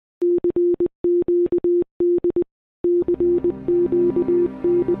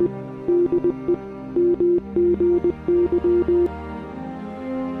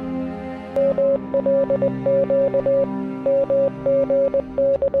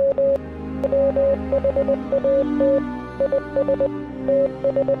Hello,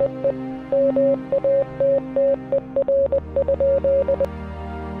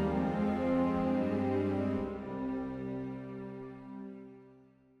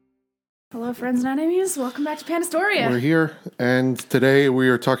 friends and enemies. Welcome back to Pandastoria. We're here, and today we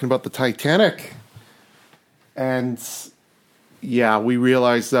are talking about the Titanic. And yeah, we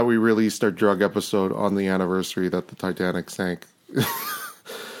realized that we released our drug episode on the anniversary that the Titanic sank.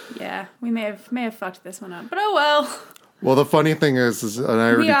 Yeah, we may have fucked this one up, but oh well. Well, the funny thing is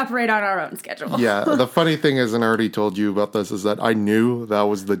We operate on our own schedule. Yeah, the funny thing is, and I already told you about this, is that I knew that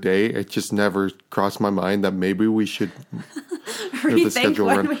was the day. It just never crossed my mind that maybe we should rethink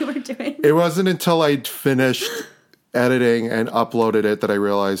what we were doing. It wasn't until I'd finished editing and uploaded it that I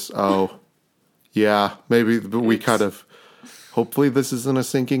realized, oh, yeah, maybe we kind of. Hopefully, this isn't a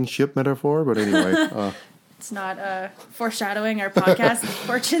sinking ship metaphor, but anyway. It's not foreshadowing our podcast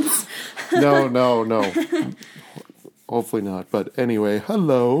fortunes. No. Hopefully not. But anyway,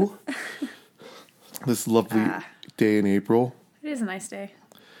 hello. This lovely day in April. It is a nice day.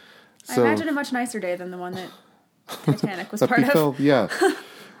 So, I imagine a much nicer day than the one that Titanic was part of. Yeah.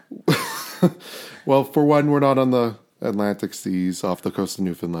 Well, for one, we're not on the Atlantic seas off the coast of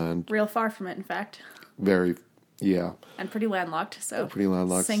Newfoundland. Real far from it, in fact. Very, yeah. And pretty landlocked, so pretty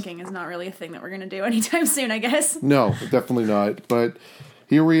landlocked. Sinking is not really a thing that we're going to do anytime soon, I guess. No, definitely not. But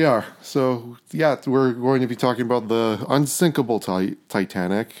here we are. So, yeah, we're going to be talking about the unsinkable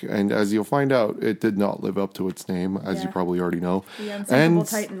Titanic. And as you'll find out, it did not live up to its name, as you probably already know. The unsinkable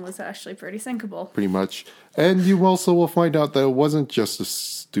Titan was actually pretty sinkable. Pretty much. And you also will find out that it wasn't just a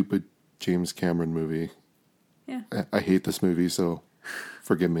stupid James Cameron movie. Yeah. I hate this movie, so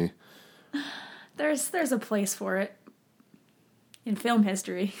forgive me. There's a place for it in film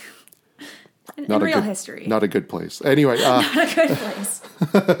history. In real history. Not a good place. Anyway. Not a good place.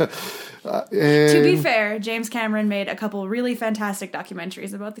 To be fair, James Cameron made a couple really fantastic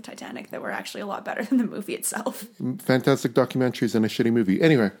documentaries about the Titanic that were actually a lot better than the movie itself. Fantastic documentaries and a shitty movie.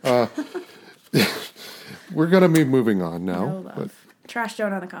 Anyway, we're going to be moving on now. No love. But trash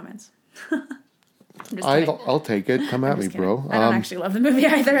Jonah in the comments. I'll take it. Come at me, bro. I don't actually love the movie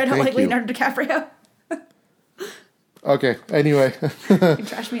either. I don't like Leonardo DiCaprio. Okay. Anyway, you can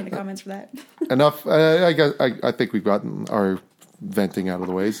trash me in the comments for that. Enough. I think we've gotten our venting out of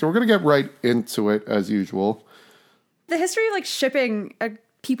the way, so we're gonna get right into it as usual. The history of shipping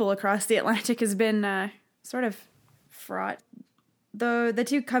people across the Atlantic has been sort of fraught. The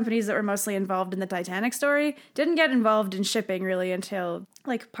two companies that were mostly involved in the Titanic story didn't get involved in shipping really until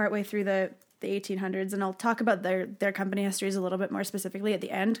partway through the 1800s, and I'll talk about their company histories a little bit more specifically at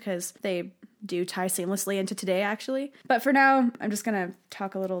the end because they do tie seamlessly into today actually. But for now, I'm just going to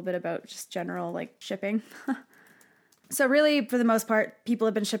talk a little bit about just general shipping. So really, for the most part, people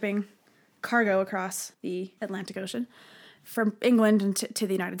have been shipping cargo across the Atlantic Ocean from England to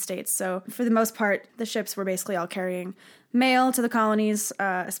the United States. So for the most part, the ships were basically all carrying mail to the colonies,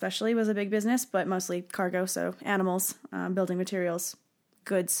 especially was a big business, but mostly cargo, so animals, building materials,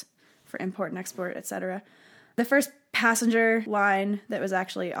 goods for import and export, etc. The first passenger line that was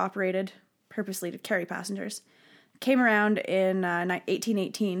actually operated purposely to carry passengers came around in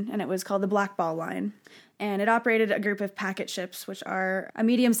 1818, and it was called the Blackball Line. And it operated a group of packet ships, which are a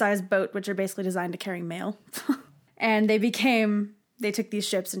medium-sized boat, which are basically designed to carry mail. And they took these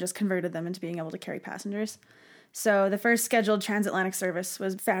ships and just converted them into being able to carry passengers. So the first scheduled transatlantic service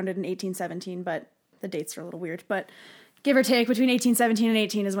was founded in 1817, but the dates are a little weird. But give or take, between 1817 and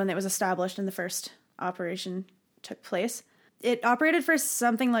 18 is when it was established and the first operation took place. It operated for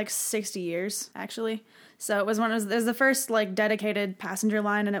something like 60 years, actually. So it was the first dedicated passenger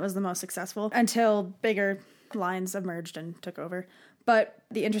line, and it was the most successful until bigger lines emerged and took over. But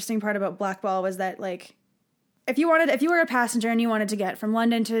the interesting part about Blackball was that if you were a passenger and you wanted to get from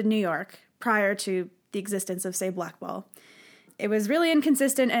London to New York prior to the existence of, say, Blackball, it was really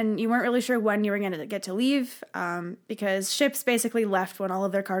inconsistent, and you weren't really sure when you were going to get to leave, because ships basically left when all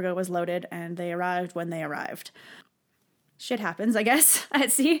of their cargo was loaded, and they arrived when they arrived. Shit happens, I guess,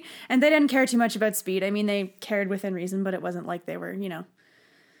 at sea, and they didn't care too much about speed. I mean, they cared within reason, but it wasn't like they were,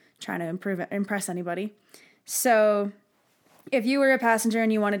 trying to impress anybody. So if you were a passenger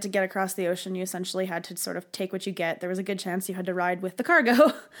and you wanted to get across the ocean, you essentially had to sort of take what you get. There was a good chance you had to ride with the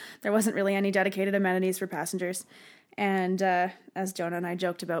cargo. There wasn't really any dedicated amenities for passengers. And as Jonah and I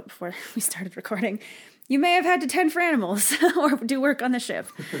joked about before we started recording, you may have had to tend for animals or do work on the ship.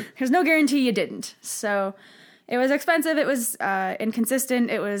 There's no guarantee you didn't. So it was expensive. It was inconsistent.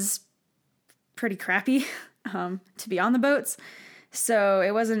 It was pretty crappy to be on the boats. So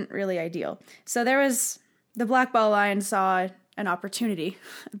it wasn't really ideal. So the Blackball Line saw an opportunity,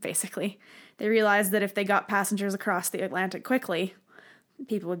 basically. They realized that if they got passengers across the Atlantic quickly,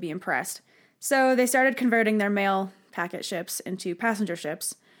 people would be impressed. So they started converting their mail packet ships into passenger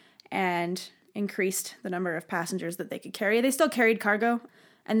ships and increased the number of passengers that they could carry. They still carried cargo,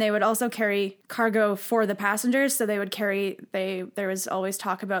 and they would also carry cargo for the passengers. So they would carry, there was always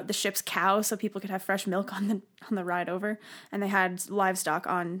talk about the ship's cow, so people could have fresh milk on the ride over. And they had livestock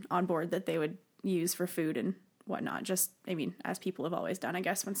on board that they would use for food and whatnot. Just, I mean, as people have always done, I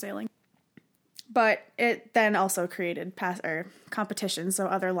guess, when sailing. But it then also created competition, so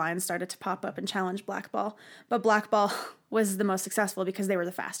other lines started to pop up and challenge Blackball. But Blackball was the most successful because they were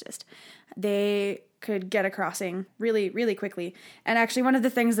the fastest. They could get a crossing really, really quickly. And actually, one of the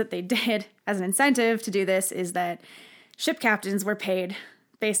things that they did as an incentive to do this is that ship captains were paid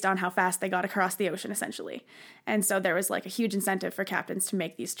based on how fast they got across the ocean, essentially. And so there was like a huge incentive for captains to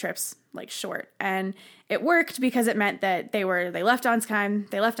make these trips like short. And it worked because it meant that they left on time,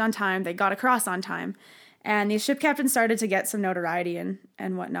 they got across on time. And these ship captains started to get some notoriety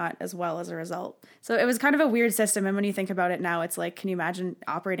and whatnot as well as a result. So it was kind of a weird system. And when you think about it now, it's like, can you imagine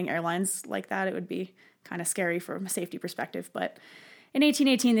operating airlines like that? It would be kind of scary from a safety perspective. But in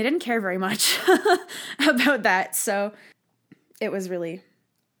 1818, they didn't care very much about that. So it was really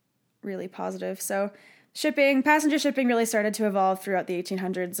positive. So passenger shipping really started to evolve throughout the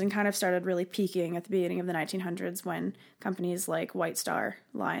 1800s and kind of started really peaking at the beginning of the 1900s when companies like White Star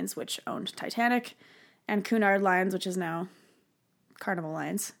Lines, which owned Titanic, and Cunard Lines, which is now Carnival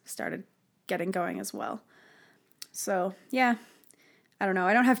Lines, started getting going as well. So yeah, I don't know.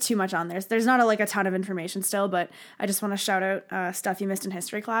 I don't have too much on there. There's not a ton of information still, but I just want to shout out Stuff You Missed in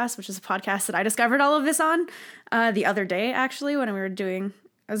History Class, which is a podcast that I discovered all of this on the other day, actually, when I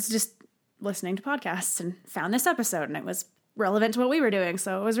was just listening to podcasts and found this episode, and it was relevant to what we were doing,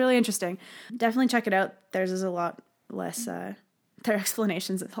 so it was really interesting. Definitely check it out. Theirs is a lot less, their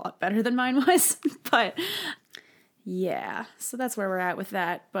explanations is a lot better than mine was, but yeah, so that's where we're at with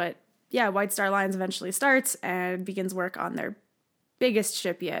that. But yeah, White Star Lines eventually starts and begins work on their biggest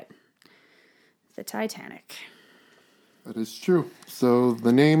ship yet, the Titanic. That is true. So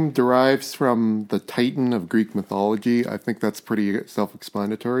the name derives from the Titan of Greek mythology. I think that's pretty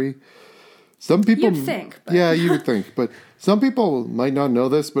self-explanatory. Some people... You'd think. But... Yeah, you would think. But some people might not know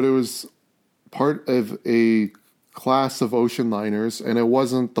this, but it was part of a class of ocean liners, and it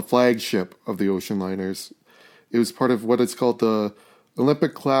wasn't the flagship of the ocean liners. It was part of what is called the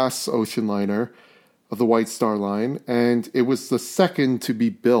Olympic-class ocean liner of the White Star Line, and it was the second to be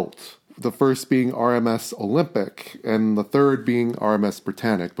built. The first being RMS Olympic, and the third being RMS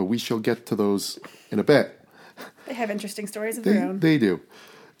Britannic, but we shall get to those in a bit. They have interesting stories of their own. They do.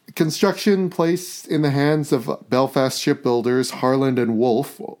 Construction placed in the hands of Belfast shipbuilders Harland and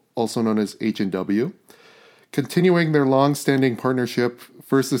Wolff, also known as H&W, continuing their long-standing partnership,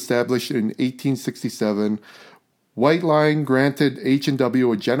 first established in 1867. White Line granted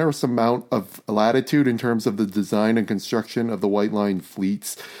H&W a generous amount of latitude in terms of the design and construction of the White Line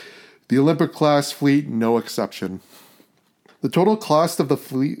fleets. The Olympic-class fleet, no exception. The total cost of the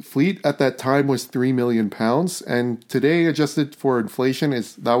fleet at that time was £3 million, and today, adjusted for inflation,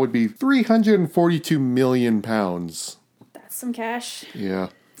 that would be £342 million. That's some cash. Yeah.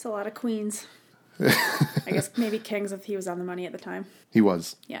 It's a lot of queens. I guess maybe kings if he was on the money at the time. He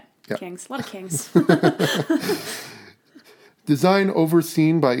was. Yeah. Kings. A lot of kings. Design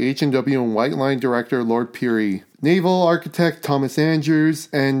overseen by H&W and White Line director Lord Peary, naval architect Thomas Andrews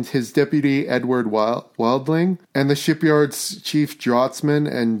and his deputy Edward Wildling, and the shipyard's chief draughtsman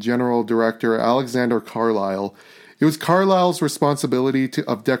and general director Alexander Carlisle. It was Carlisle's responsibility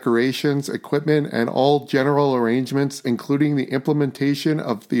of decorations, equipment, and all general arrangements, including the implementation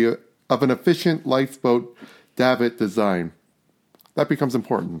of an efficient lifeboat davit design. That becomes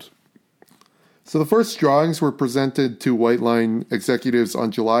important. So the first drawings were presented to White Line executives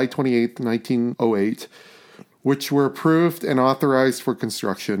on July 28, 1908, which were approved and authorized for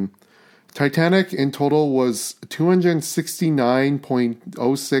construction. Titanic in total was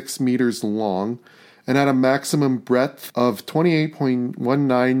 269.06 meters long and had a maximum breadth of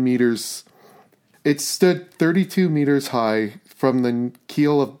 28.19 meters. It stood 32 meters high from the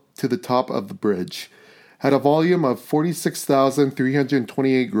keel to the top of the bridge, had a volume of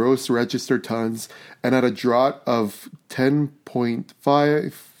 46,328 gross registered tons, and had a draught of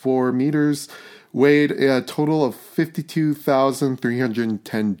 10.54 meters, weighed a total of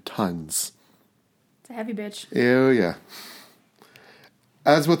 52,310 tons. It's a heavy bitch. Oh, yeah.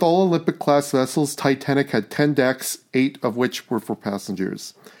 As with all Olympic-class vessels, Titanic had 10 decks, 8 of which were for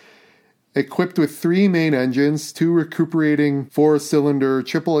passengers. Equipped with 3 main engines, 2 recuperating 4-cylinder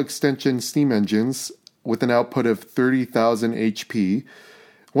triple-extension steam engines, with an output of 30,000 HP.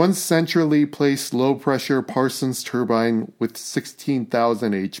 One centrally placed low-pressure Parsons turbine with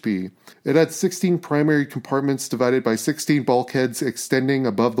 16,000 HP. It had 16 primary compartments divided by 16 bulkheads extending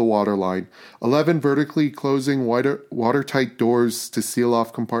above the waterline, 11 vertically closing watertight doors to seal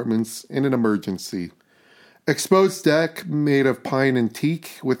off compartments in an emergency. Exposed deck made of pine and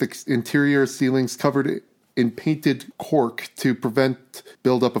teak with interior ceilings covered in painted cork to prevent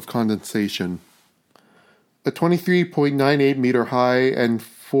buildup of condensation. A 23.98 meter high and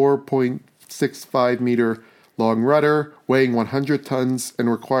 4.65 meter long rudder, weighing 100 tons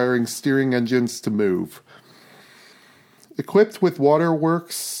and requiring steering engines to move. Equipped with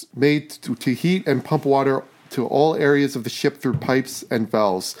waterworks made to heat and pump water to all areas of the ship through pipes and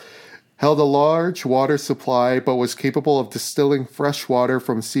valves. Held a large water supply, but was capable of distilling fresh water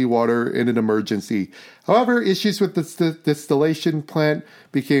from seawater in an emergency. However, issues with the distillation plant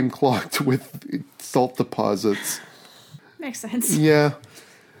became clogged with salt deposits. Makes sense. Yeah.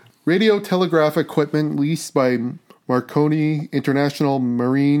 Radio telegraph equipment leased by Marconi International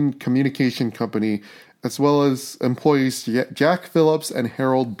Marine Communication Company, as well as employees Jack Phillips and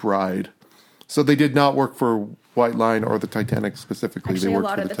Harold Bride. So they did not work for White Line or the Titanic specifically. Actually, they a worked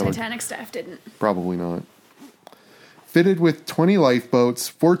lot for of the Titanic staff didn't. Probably not. Fitted with 20 lifeboats,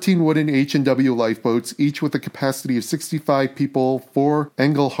 14 wooden H&W lifeboats, each with a capacity of 65 people, 4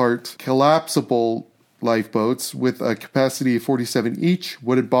 Engelhart collapsible lifeboats with a capacity of 47 each,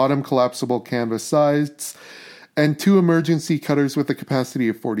 wooden bottom collapsible canvas sides, and 2 emergency cutters with a capacity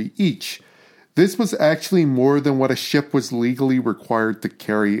of 40 each. This was actually more than what a ship was legally required to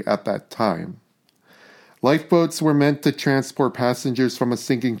carry at that time. Lifeboats were meant to transport passengers from a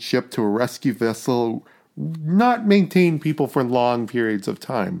sinking ship to a rescue vessel, not maintain people for long periods of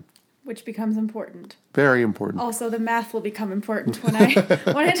time. Which becomes important. Very important. Also, the math will become important when I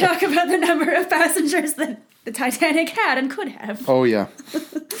talk about the number of passengers that the Titanic had and could have. Oh, yeah.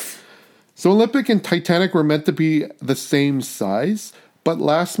 So Olympic and Titanic were meant to be the same size, but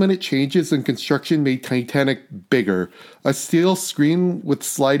last-minute changes in construction made Titanic bigger. A steel screen with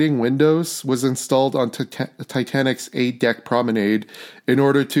sliding windows was installed on Titanic's A-deck promenade in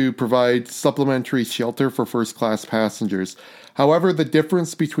order to provide supplementary shelter for first-class passengers. However, the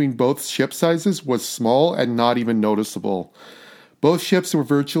difference between both ship sizes was small and not even noticeable. Both ships were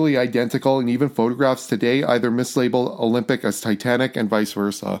virtually identical, and even photographs today either mislabel Olympic as Titanic and vice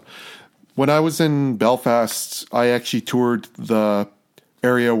versa. When I was in Belfast, I actually toured the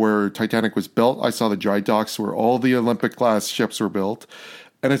area where Titanic was built. I saw the dry docks where all the Olympic-class ships were built.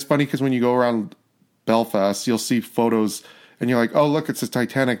 And it's funny because when you go around Belfast, you'll see photos and you're like, oh, look, it's a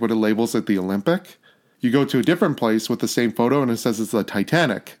Titanic, but it labels it the Olympic. You go to a different place with the same photo and it says it's the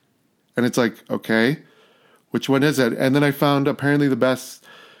Titanic. And it's like, okay, which one is it? And then I found apparently the best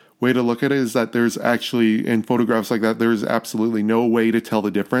way to look at it is that there's actually, in photographs like that, there's absolutely no way to tell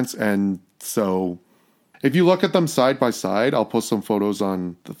the difference. And so if you look at them side by side, I'll post some photos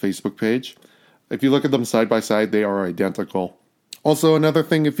on the Facebook page. If you look at them side by side, they are identical. Also, another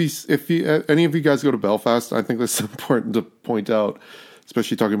thing, if any of you guys go to Belfast, I think this is important to point out,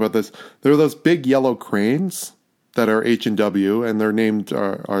 especially talking about this. There are those big yellow cranes that are H&W, and they're named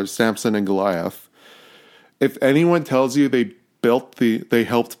are Samson and Goliath. If anyone tells you they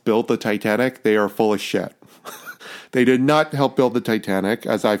helped build the Titanic, they are full of shit. They did not help build the Titanic,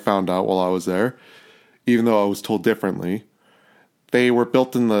 as I found out while I was there, even though I was told differently. They were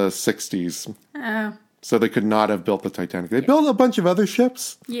built in the 60s. Oh. So they could not have built the Titanic. They built a bunch of other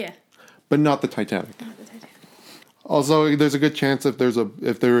ships. Yeah. But not the Titanic. Not the Titanic. Also, there's a good chance if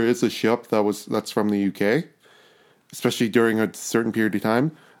there is a ship that's from the UK, especially during a certain period of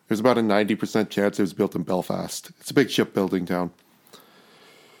time, there's about a 90% chance it was built in Belfast. It's a big shipbuilding town.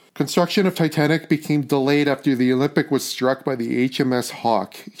 Construction of Titanic became delayed after the Olympic was struck by the HMS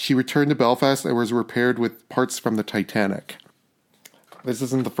Hawke. She returned to Belfast and was repaired with parts from the Titanic. This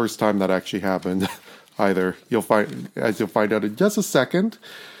isn't the first time that actually happened either. You'll find out in just a second.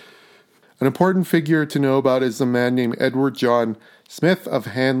 An important figure to know about is a man named Edward John Smith of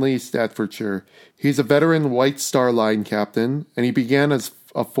Hanley, Staffordshire. He's a veteran White Star Line captain, and he began as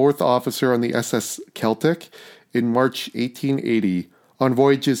a fourth officer on the SS Celtic in March 1880 on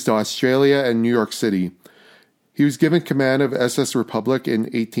voyages to Australia and New York City. He was given command of SS Republic in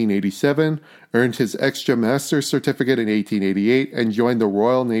 1887, earned his extra master's certificate in 1888, and joined the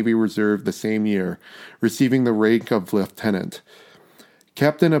Royal Navy Reserve the same year, receiving the rank of lieutenant.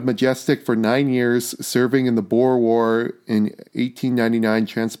 Captain of Majestic for 9 years, serving in the Boer War in 1899,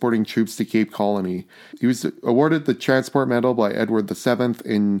 transporting troops to Cape Colony. He was awarded the Transport Medal by Edward VII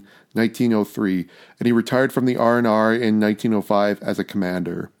in 1903, and he retired from the R&R in 1905 as a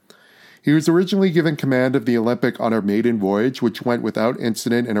commander. He was originally given command of the Olympic on her maiden voyage, which went without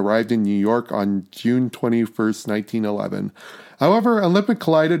incident and arrived in New York on June 21st, 1911. However, Olympic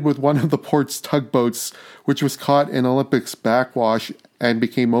collided with one of the port's tugboats, which was caught in Olympic's backwash and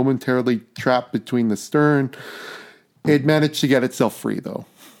became momentarily trapped between the stern. It managed to get itself free, though.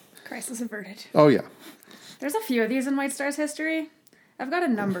 Crisis averted. Oh, yeah. There's a few of these in White Star's history. I've got a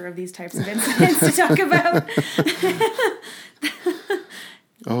number of these types of incidents to talk about.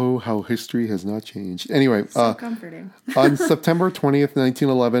 Oh, how history has not changed. Anyway, So comforting. on September 20th,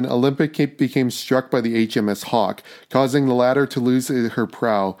 1911, Olympic became struck by the HMS Hawk, causing the latter to lose her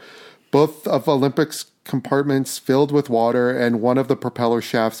prow. Both of Olympic's compartments filled with water, and one of the propeller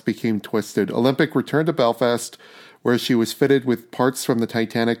shafts became twisted. Olympic returned to Belfast, where she was fitted with parts from the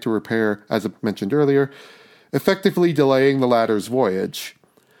Titanic to repair, as I mentioned earlier, effectively delaying the latter's voyage.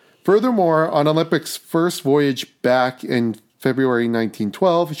 Furthermore, on Olympic's first voyage back in February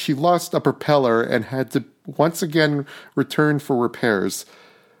 1912, she lost a propeller and had to once again return for repairs.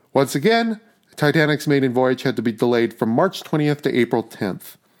 Once again, Titanic's maiden voyage had to be delayed from March 20th to April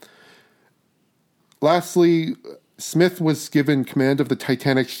 10th. Lastly, Smith was given command of the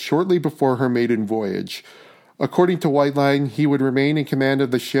Titanic shortly before her maiden voyage. According to White Line, he would remain in command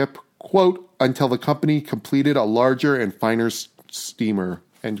of the ship, quote, until the company completed a larger and finer steamer,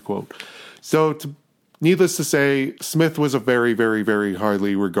 end quote. So, needless to say, Smith was a very, very, very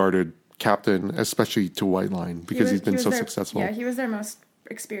highly regarded captain, especially to White Line, because he's been so successful. Yeah, he was their most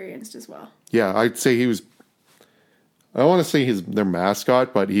experienced as well. Yeah, I'd say he was, I don't want to say he's their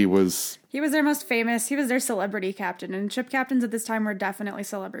mascot, but he was... He was their most famous. He was their celebrity captain, and ship captains at this time were definitely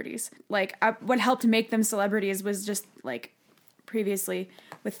celebrities. Like, what helped make them celebrities was just, like, previously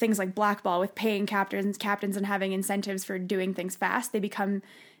with things like blackball, with paying captains and having incentives for doing things fast, they become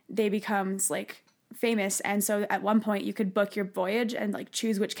like famous. And so at one point you could book your voyage and like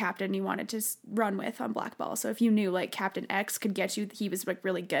choose which captain you wanted to run with on blackball. So if you knew like Captain X could get you, he was like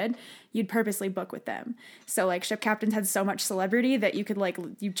really good, you'd purposely book with them. So like ship captains had so much celebrity that you could like,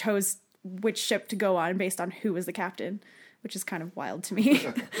 you chose which ship to go on based on who was the captain, which is kind of wild to me.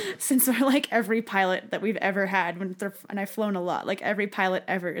 Since we're like every pilot that we've ever had and I've flown a lot, like every pilot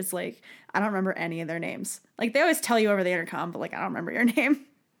ever is like, I don't remember any of their names. Like they always tell you over the intercom, but like, I don't remember your name.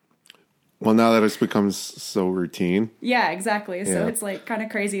 Well, now that it's become so routine. Yeah, exactly. So Yeah. it's like kind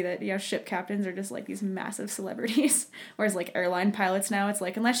of crazy that, you know, ship captains are just like these massive celebrities. Whereas like airline pilots now, it's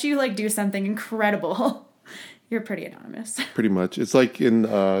like, unless you like do something incredible, you're pretty anonymous. Pretty much. It's like in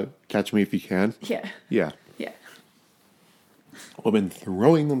Catch Me If You Can. Yeah. Yeah. Yeah. Women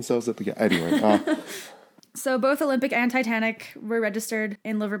throwing themselves at the guy. Anyway. So both Olympic and Titanic were registered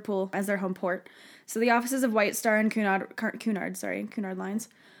in Liverpool as their home port. So the offices of White Star and Cunard Lines,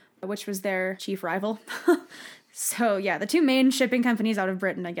 which was their chief rival. So yeah, the two main shipping companies out of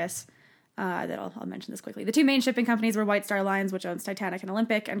Britain, I guess, that I'll mention this quickly. The two main shipping companies were White Star Lines, which owns Titanic and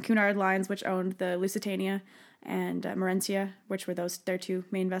Olympic, and Cunard Lines, which owned the Lusitania and Mauritia, which were their two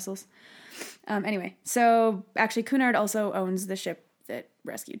main vessels. Anyway, so actually Cunard also owns the ship that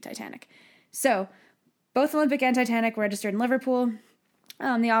rescued Titanic. So both Olympic and Titanic were registered in Liverpool.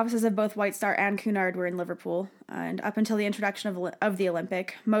 The offices of both White Star and Cunard were in Liverpool, and up until the introduction of the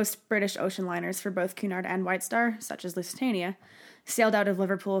Olympic, most British ocean liners for both Cunard and White Star, such as Lusitania, sailed out of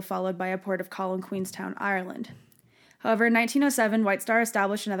Liverpool, followed by a port of call in Queenstown, Ireland. However, in 1907, White Star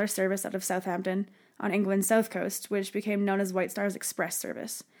established another service out of Southampton on England's south coast, which became known as White Star's Express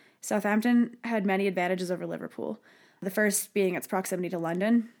Service. Southampton had many advantages over Liverpool, the first being its proximity to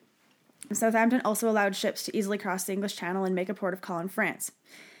London. Southampton also allowed ships to easily cross the English Channel and make a port of call in France,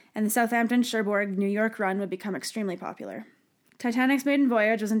 and the Southampton-Cherbourg New York run would become extremely popular. Titanic's maiden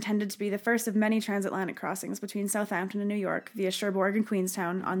voyage was intended to be the first of many transatlantic crossings between Southampton and New York via Cherbourg and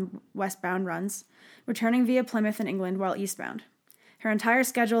Queenstown on westbound runs, returning via Plymouth in England while eastbound. Her entire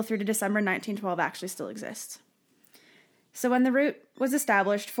schedule through to December 1912 actually still exists. So when the route was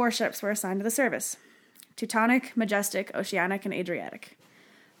established, 4 ships were assigned to the service: Teutonic, Majestic, Oceanic, and Adriatic.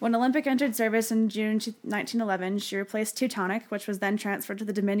 When Olympic entered service in June 1911, she replaced Teutonic, which was then transferred to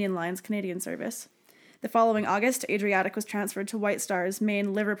the Dominion Line's Canadian service. The following August, Adriatic was transferred to White Star's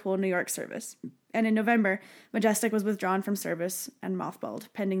main Liverpool-New York service. And in November, Majestic was withdrawn from service and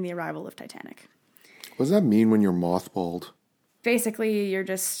mothballed, pending the arrival of Titanic. What does that mean when you're mothballed? Basically, you're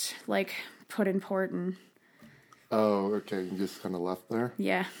just, like, put in port and... Oh, okay. You just kind of left there?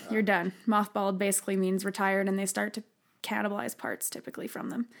 Yeah, you're done. Mothballed basically means retired, and they start to cannibalize parts typically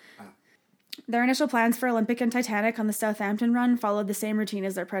from them. Their initial plans for Olympic and Titanic on the Southampton run followed the same routine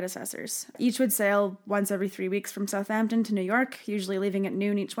as their predecessors. Each would sail once every 3 weeks from Southampton to New York, usually leaving at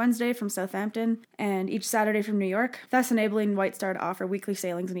noon each Wednesday from Southampton, and each Saturday from New York, thus enabling White Star to offer weekly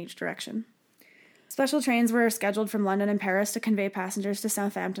sailings in each direction. Special trains were scheduled from London and Paris to convey passengers to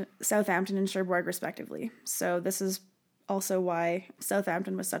Southampton and Cherbourg, respectively. So this is also why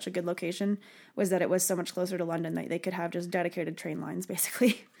Southampton was such a good location, was that it was so much closer to London that they could have just dedicated train lines,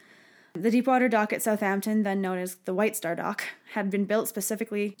 basically. The Deepwater Dock at Southampton, then known as the White Star Dock, had been built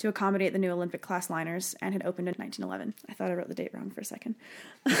specifically to accommodate the new Olympic-class liners and had opened in 1911. I thought I wrote the date wrong for a second.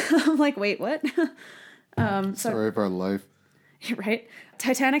 I'm like, wait, what? Story of our life. Right?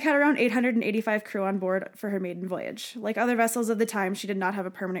 Titanic had around 885 crew on board for her maiden voyage. Like other vessels of the time, she did not have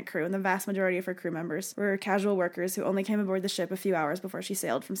a permanent crew, and the vast majority of her crew members were casual workers who only came aboard the ship a few hours before she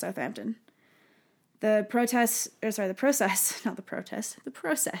sailed from Southampton. The process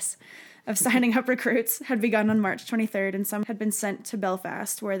of signing up recruits had begun on March 23rd, and some had been sent to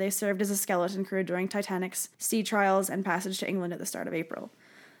Belfast, where they served as a skeleton crew during Titanic's sea trials and passage to England at the start of April.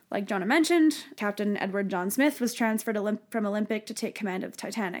 Like Jonah mentioned, Captain Edward John Smith was transferred from Olympic to take command of the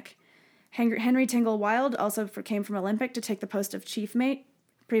Titanic. Henry Tingle Wild also came from Olympic to take the post of chief mate.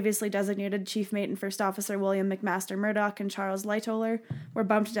 Previously designated chief mate and first officer William McMaster Murdoch and Charles Lightoller were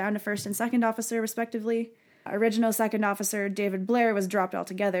bumped down to first and second officer, respectively. Original second officer David Blair was dropped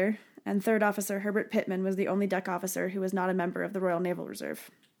altogether, and third officer Herbert Pittman was the only deck officer who was not a member of the Royal Naval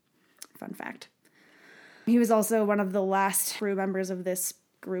Reserve. Fun fact. He was also one of the last crew members of this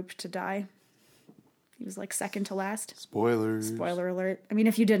group to die. He was like second to last. Spoilers. Spoiler alert. I mean,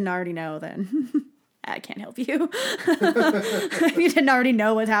 if you didn't already know, then I can't help you. If you didn't already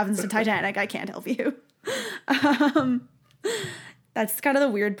know what happens to Titanic, I can't help you. That's kind of the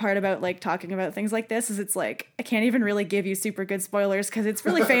weird part about like talking about things like this, is it's like I can't even really give you super good spoilers because it's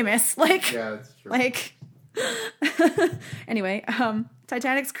really famous. Like, yeah, that's true. Like, anyway,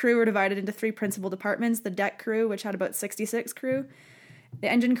 Titanic's crew were divided into three principal departments: the deck crew, which had about 66 crew,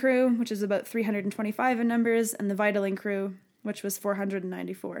 the engine crew, which is about 325 in numbers, and the vitaling crew, which was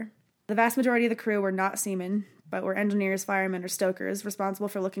 494. The vast majority of the crew were not seamen, but were engineers, firemen, or stokers responsible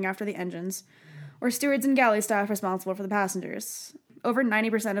for looking after the engines, or stewards and galley staff responsible for the passengers. Over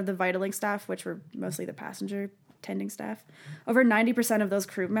 90% of the vitaling staff, which were mostly the passenger tending staff, over 90% of those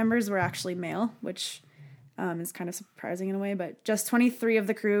crew members were actually male, which is kind of surprising in a way, but just 23 of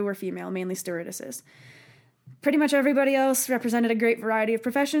the crew were female, mainly stewardesses. Pretty much everybody else represented a great variety of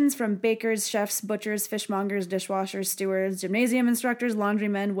professions, from bakers, chefs, butchers, fishmongers, dishwashers, stewards, gymnasium instructors,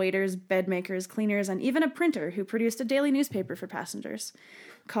 laundrymen, waiters, bed makers, cleaners, and even a printer who produced a daily newspaper for passengers,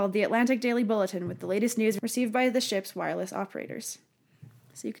 called the Atlantic Daily Bulletin, with the latest news received by the ship's wireless operators.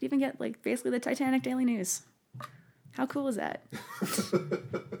 So you could even get, like, basically the Titanic Daily News. How cool is that?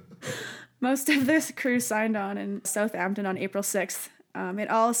 Most of this crew signed on in Southampton on April 6th. In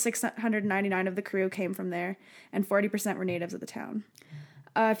all, 699 of the crew came from there, and 40% were natives of the town.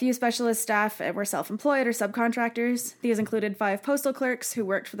 A few specialist staff were self-employed or subcontractors. These included 5 postal clerks who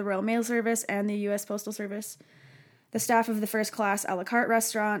worked for the Royal Mail Service and the U.S. Postal Service, the staff of the first-class a la carte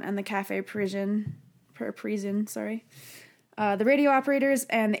restaurant and the Café Parisien, the radio operators,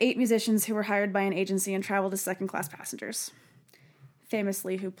 and the 8 musicians who were hired by an agency and traveled as second-class passengers.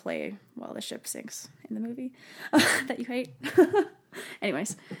 Famously, who play while the ship sinks in the movie that you hate.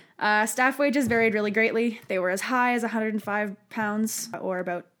 Anyways, staff wages varied really greatly. They were as high as £105, or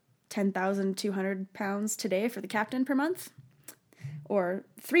about £10,200 today for the captain per month, or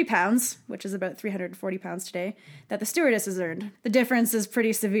 £3, which is about £340 today, that the stewardesses earned. The difference is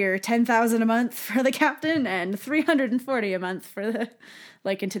pretty severe: $10,000 a month for the captain and $340 a month for the,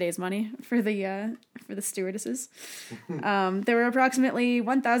 like in today's money, for the stewardesses. There were approximately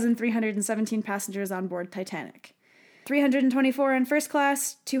 1,317 passengers on board Titanic. 324 in first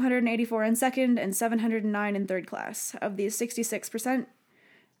class, 284 in second, and 709 in third class. Of these, 66%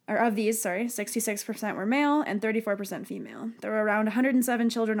 were male and 34% female. There were around 107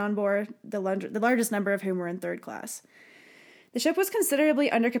 children on board, the largest number of whom were in third class. The ship was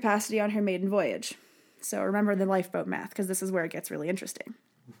considerably under capacity on her maiden voyage. So remember the lifeboat math, because this is where it gets really interesting.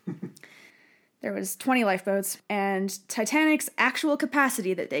 There was 20 lifeboats, and Titanic's actual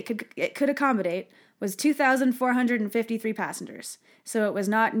capacity that it could accommodate was 2,453 passengers. So it was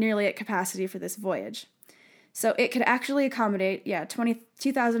not nearly at capacity for this voyage. So it could actually accommodate,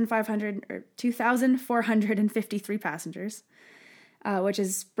 2,453 passengers, which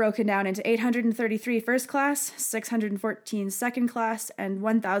is broken down into 833 first class, 614 second class, and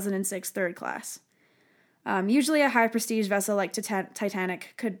 1,006 third class. Usually a high prestige vessel like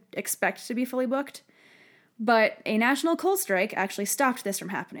Titanic could expect to be fully booked, But a national coal strike actually stopped this from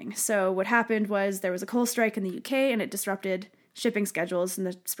happening. So what happened was there was a coal strike in the UK, and it disrupted shipping schedules in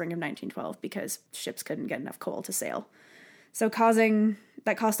the spring of 1912 because ships couldn't get enough coal to sail. So caused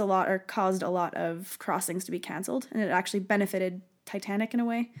a lot of crossings to be canceled, and it actually benefited Titanic in a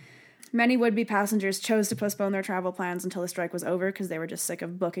way. Many would-be passengers chose to postpone their travel plans until the strike was over because they were just sick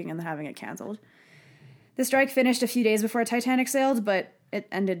of booking and having it canceled. The strike finished a few days before Titanic sailed, but it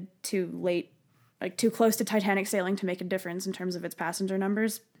ended too late, too close to Titanic sailing to make a difference in terms of its passenger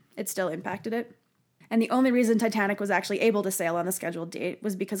numbers. It still impacted it. And the only reason Titanic was actually able to sail on the scheduled date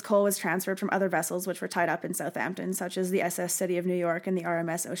was because coal was transferred from other vessels which were tied up in Southampton, such as the SS City of New York and the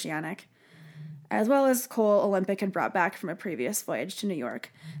RMS Oceanic, as well as coal Olympic had brought back from a previous voyage to New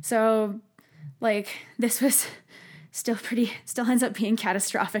York. So, this was still ends up being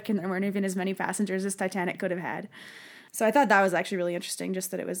catastrophic, and there weren't even as many passengers as Titanic could have had. So I thought that was actually really interesting,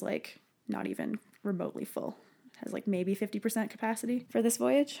 just that it was, not even remotely full. It has, maybe 50% capacity for this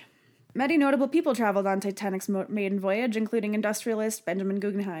voyage. Many notable people traveled on Titanic's maiden voyage, including industrialist Benjamin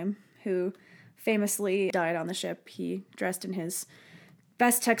Guggenheim, who famously died on the ship. He dressed in his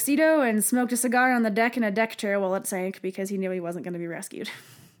best tuxedo and smoked a cigar on the deck in a deck chair while it sank because he knew he wasn't going to be rescued.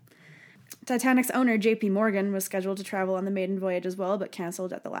 Titanic's owner, J.P. Morgan, was scheduled to travel on the maiden voyage as well, but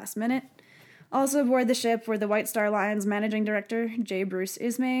canceled at the last minute. Also aboard the ship were the White Star Line's managing director, J. Bruce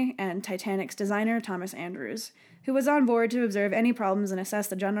Ismay, and Titanic's designer, Thomas Andrews, who was on board to observe any problems and assess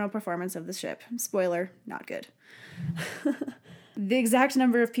the general performance of the ship. Spoiler, not good. The exact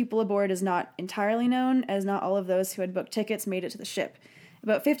number of people aboard is not entirely known, as not all of those who had booked tickets made it to the ship.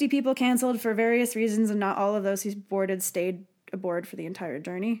 About 50 people canceled for various reasons, and not all of those who boarded stayed aboard for the entire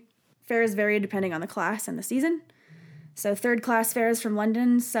journey. Fares varied depending on the class and the season. So third-class fares from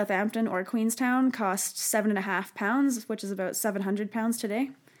London, Southampton, or Queenstown cost £7.50, which is about £700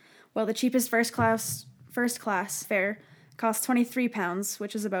 today, while the cheapest first class fare cost £23,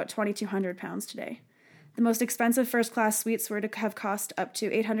 which is about £2,200 today. The most expensive first-class suites were to have cost up to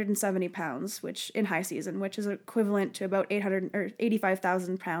 £870, which in high season, which is equivalent to about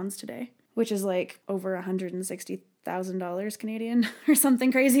 £85,000 today, which is over $160,000 Canadian or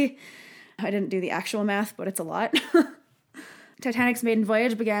something crazy. I didn't do the actual math, but it's a lot. Titanic's maiden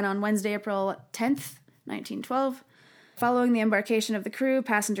voyage began on Wednesday, April 10th, 1912. Following the embarkation of the crew,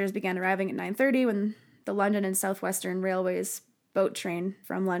 passengers began arriving at 9:30 when the London and South Western Railway's boat train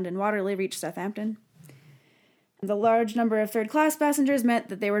from London Waterloo reached Southampton. The large number of third-class passengers meant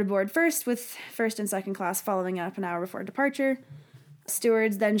that they were to board first, with first and second class following up an hour before departure.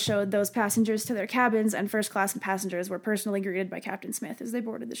 Stewards then showed those passengers to their cabins, and first-class passengers were personally greeted by Captain Smith as they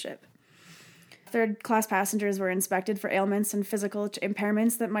boarded the ship. Third-class passengers were inspected for ailments and physical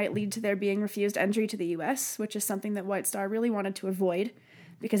impairments that might lead to their being refused entry to the U.S., which is something that White Star really wanted to avoid,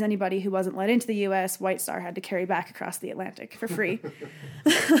 because anybody who wasn't let into the U.S., White Star had to carry back across the Atlantic for free.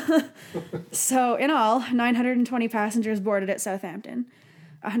 So, in all, 920 passengers boarded at Southampton.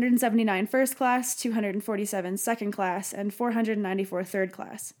 179 first class, 247 second class, and 494 third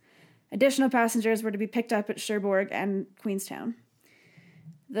class. Additional passengers were to be picked up at Cherbourg and Queenstown.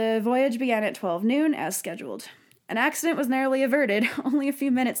 The voyage began at 12 noon, as scheduled. An accident was narrowly averted only a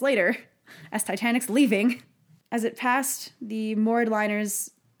few minutes later, as Titanic's leaving. As it passed the moored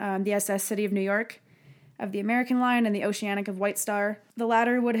liners, the SS City of New York, of the American Line, and the Oceanic of White Star, the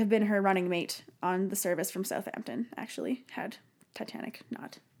latter would have been her running mate on the service from Southampton, actually, had Titanic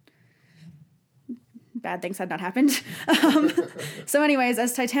not. Bad things had not happened. So anyways,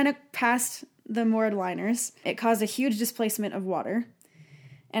 as Titanic passed the moored liners, it caused a huge displacement of water,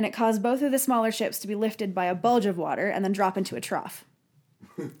 and it caused both of the smaller ships to be lifted by a bulge of water and then drop into a trough.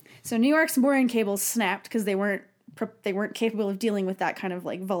 So New York's mooring cables snapped because they weren't capable of dealing with that kind of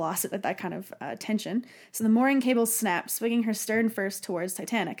velocity, that kind of tension. So the mooring cables snapped, swinging her stern first towards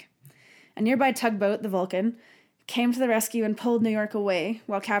Titanic. A nearby tugboat, the Vulcan, came to the rescue and pulled New York away,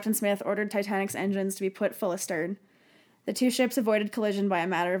 while Captain Smith ordered Titanic's engines to be put full astern. The two ships avoided collision by a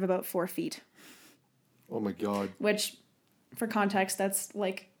matter of about 4 feet. Oh my god. Which, for context, that's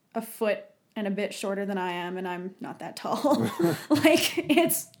a foot and a bit shorter than I am, and I'm not that tall.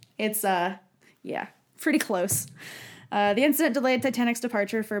 Yeah, pretty close. The incident delayed Titanic's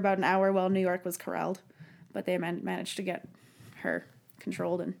departure for about an hour while New York was corralled, but they managed to get her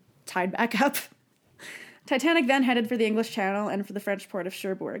controlled and tied back up. Titanic then headed for the English Channel and for the French port of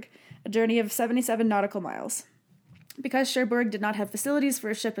Cherbourg, a journey of 77 nautical miles. Because Cherbourg did not have facilities for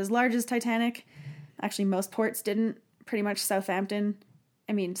a ship as large as Titanic, actually most ports didn't, pretty much Southampton,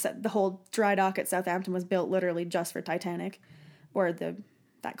 the whole dry dock at Southampton was built literally just for Titanic, or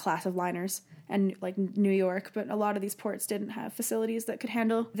that class of liners, and New York, but a lot of these ports didn't have facilities that could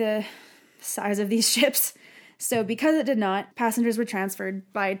handle the size of these ships. So because it did not, passengers were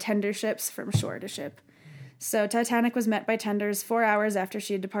transferred by tender ships from shore to ship. So Titanic was met by tenders 4 hours after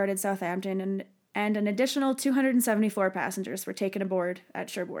she had departed Southampton, and an additional 274 passengers were taken aboard at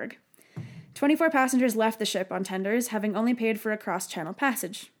Cherbourg. 24 passengers left the ship on tenders, having only paid for a cross-channel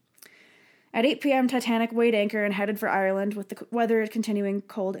passage. At 8 p.m., Titanic weighed anchor and headed for Ireland, with the weather continuing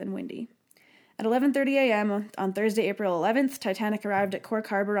cold and windy. At 11:30 a.m. on Thursday, April 11th, Titanic arrived at Cork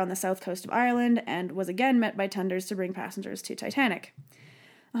Harbour on the south coast of Ireland and was again met by tenders to bring passengers to Titanic.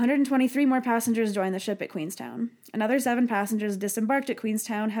 123 more passengers joined the ship at Queenstown. Another 7 passengers disembarked at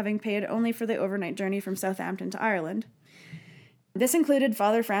Queenstown, having paid only for the overnight journey from Southampton to Ireland. This included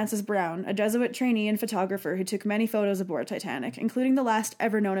Father Francis Brown, a Jesuit trainee and photographer who took many photos aboard Titanic, including the last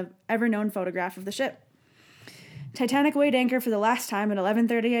ever known photograph of the ship. Titanic weighed anchor for the last time at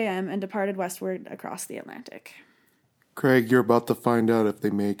 11:30 a.m. and departed westward across the Atlantic. Craig, you're about to find out if they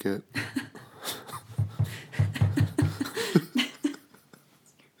make it.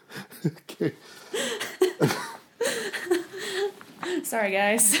 Okay. Sorry,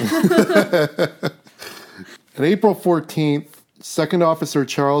 guys. On April 14th, Second Officer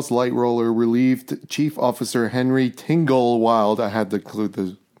Charles Lightroller relieved Chief Officer Henry Tingle Wild, I had to include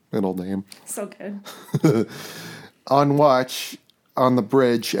the middle name, So good. on watch on the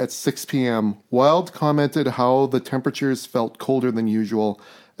bridge at 6 p.m. Wild commented how the temperatures felt colder than usual,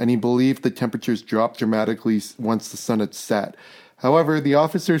 and he believed the temperatures dropped dramatically once the sun had set. However, the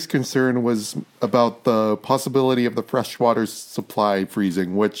officer's concern was about the possibility of the freshwater supply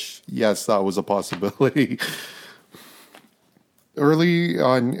freezing, which, yes, that was a possibility. Early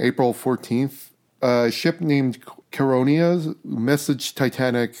on April 14th, a ship named Caronia messaged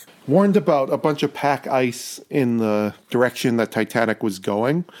Titanic, warned about a bunch of pack ice in the direction that Titanic was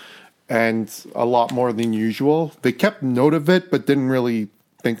going, and a lot more than usual. They kept note of it, but didn't really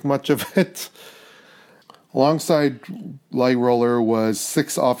think much of it. Alongside Lightroller was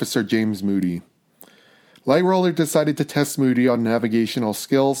 6th Officer James Moody. Lightroller decided to test Moody on navigational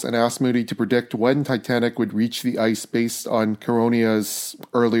skills and asked Moody to predict when Titanic would reach the ice based on Caronia's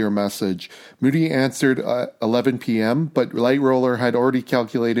earlier message. Moody answered 11 p.m., but Lightroller had already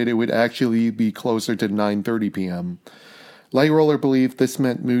calculated it would actually be closer to 9:30 p.m. Lightroller believed this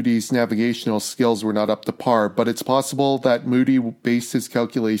meant Moody's navigational skills were not up to par, but it's possible that Moody based his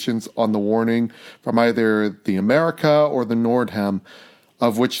calculations on the warning from either the America or the Nordham,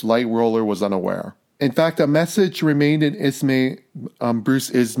 of which Lightroller was unaware. In fact, a message remained in Bruce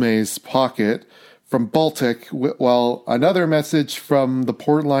Ismay's pocket from Baltic, while another message from the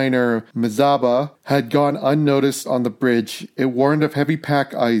port liner Mizaba had gone unnoticed on the bridge. It warned of heavy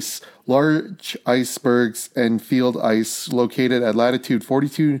pack ice, large icebergs, and field ice located at latitude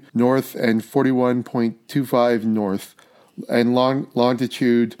 42 north and 41.25 north, and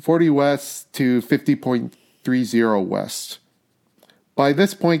longitude 40 west to 50.30 west. By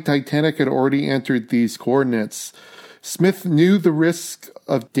this point, Titanic had already entered these coordinates. Smith knew the risk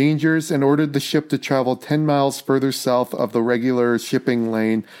of dangers and ordered the ship to travel 10 miles further south of the regular shipping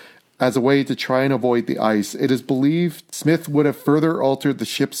lane as a way to try and avoid the ice. It is believed Smith would have further altered the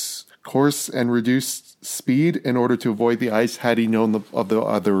ship's course and reduced speed in order to avoid the ice had he known of the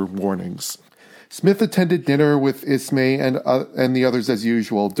other warnings. Smith attended dinner with Ismay and the others as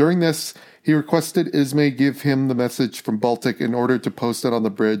usual. During this, he requested Ismay give him the message from Baltic in order to post it on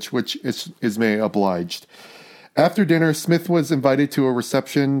the bridge, which Ismay obliged. After dinner, Smith was invited to a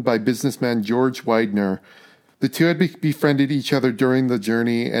reception by businessman George Widener. The two had befriended each other during the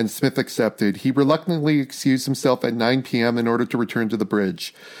journey, and Smith accepted. He reluctantly excused himself at 9 p.m. in order to return to the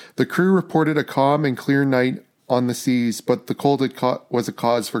bridge. The crew reported a calm and clear night on the seas, but the cold was a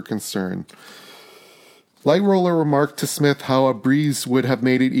cause for concern. Lightroller remarked to Smith how a breeze would have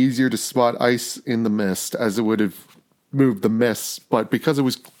made it easier to spot ice in the mist, as it would have moved the mist, but because it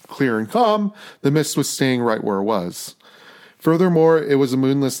was clear and calm, the mist was staying right where it was. Furthermore, it was a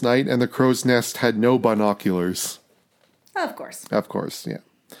moonless night, and the crow's nest had no binoculars. Of course. Of course, yeah.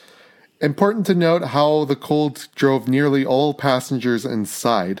 Important to note how the cold drove nearly all passengers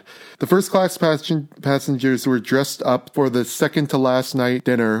inside. The first-class passengers were dressed up for the second-to-last night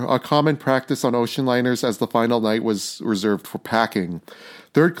dinner, a common practice on ocean liners as the final night was reserved for packing.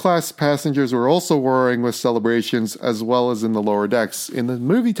 Third-class passengers were also worrying with celebrations as well as in the lower decks. In the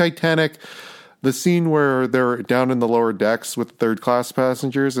movie Titanic, the scene where they're down in the lower decks with third-class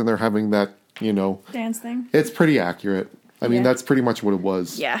passengers and they're having that, dance thing. It's pretty accurate. I mean, that's pretty much what it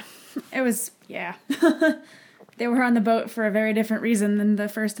was. Yeah. It was, yeah. They were on the boat for a very different reason than the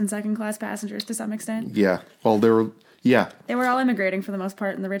first and second class passengers to some extent. Yeah. Well, they were all immigrating for the most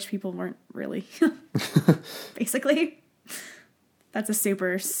part, and the rich people weren't really. Basically. That's a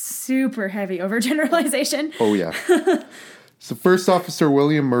super, super heavy overgeneralization. Oh, yeah. So First Officer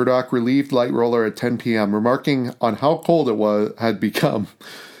William Murdoch relieved Light Roller at 10 p.m., remarking on how cold it had become.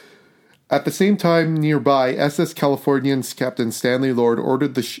 At the same time, nearby, SS Californian's Captain Stanley Lord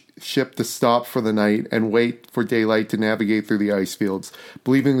ordered the ship to stop for the night and wait for daylight to navigate through the ice fields,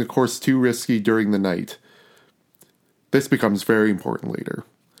 believing the course too risky during the night. This becomes very important later.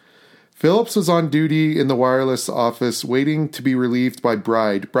 Phillips was on duty in the wireless office, waiting to be relieved by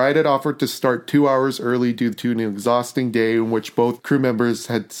Bride. Bride had offered to start 2 hours early due to an exhausting day in which both crew members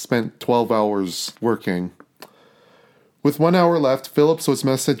had spent 12 hours working. With 1 hour left, Phillips was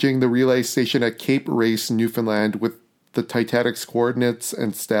messaging the relay station at Cape Race, Newfoundland, with the Titanic's coordinates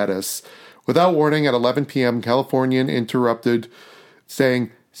and status. Without warning, at 11 p.m., Californian interrupted, saying,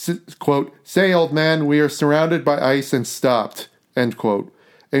 quote, "Say, old man, we are surrounded by ice and stopped," end quote.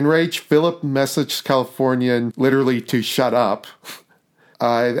 Enraged, Philip messaged Californian literally to shut up,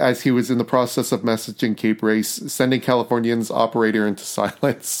 as he was in the process of messaging Cape Race, sending Californian's operator into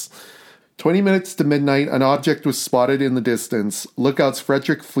silence. 20 minutes to midnight, an object was spotted in the distance. Lookouts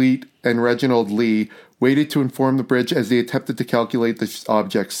Frederick Fleet and Reginald Lee waited to inform the bridge as they attempted to calculate the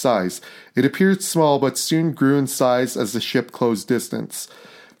object's size. It appeared small, but soon grew in size as the ship closed distance.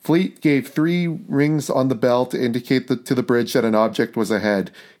 Fleet gave 3 rings on the bell to indicate to the bridge that an object was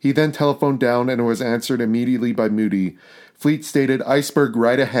ahead. He then telephoned down and was answered immediately by Moody. Fleet stated, "Iceberg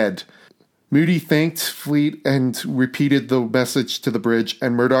right ahead." Moody thanked Fleet and repeated the message to the bridge,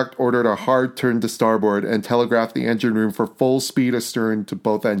 and Murdoch ordered a hard turn to starboard and telegraphed the engine room for full speed astern to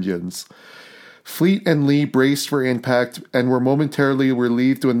both engines. Fleet and Lee braced for impact and were momentarily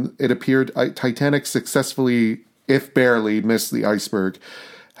relieved when it appeared Titanic successfully, if barely, missed the iceberg.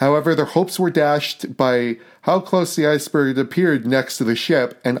 However, their hopes were dashed by how close the iceberg appeared next to the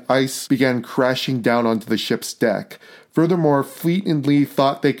ship, and ice began crashing down onto the ship's deck. Furthermore, Fleet and Lee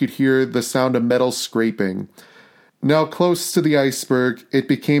thought they could hear the sound of metal scraping. Now close to the iceberg, it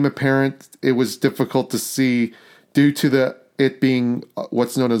became apparent it was difficult to see due to it being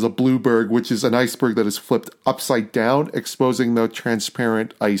what's known as a blueberg, which is an iceberg that is flipped upside down, exposing the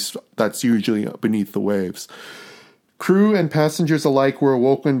transparent ice that's usually beneath the waves. Crew and passengers alike were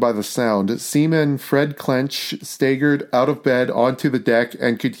awoken by the sound. Seaman Fred Clench staggered out of bed onto the deck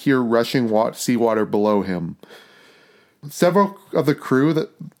and could hear rushing seawater below him. Several of the crew that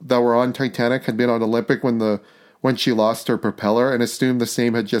were on Titanic had been on Olympic when she lost her propeller and assumed the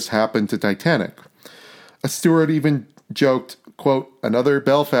same had just happened to Titanic. A steward even joked, quote, "Another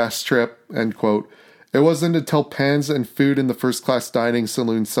Belfast trip," end quote. It wasn't until pans and food in the first-class dining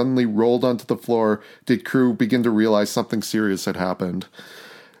saloon suddenly rolled onto the floor did crew begin to realize something serious had happened.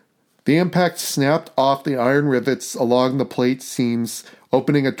 The impact snapped off the iron rivets along the plate seams,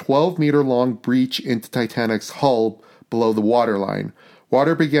 opening a 12-meter-long breach into Titanic's hull below the waterline.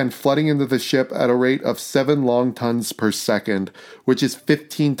 Water began flooding into the ship at a rate of 7 long tons per second, which is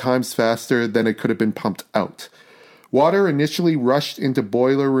 15 times faster than it could have been pumped out. Water initially rushed into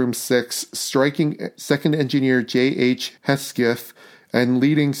Boiler Room 6, striking second engineer J.H. Hesketh and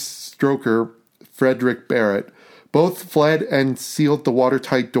leading stoker Frederick Barrett. Both fled and sealed the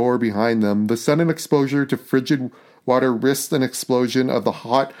watertight door behind them. The sudden exposure to frigid water risked an explosion of the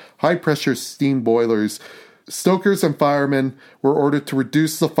hot, high-pressure steam boilers. Stokers and firemen were ordered to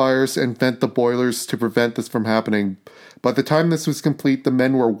reduce the fires and vent the boilers to prevent this from happening. By the time this was complete, the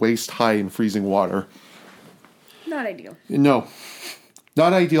men were waist-high in freezing water. Not ideal. No.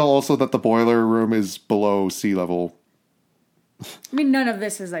 Not ideal also that the boiler room is below sea level. I mean, none of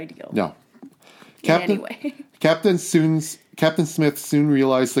this is ideal. No. Anyway. Captain Smith soon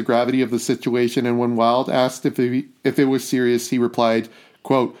realized the gravity of the situation, and when Wilde asked if it was serious, he replied,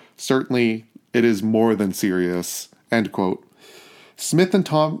 quote, "Certainly it is more than serious," end quote. Smith and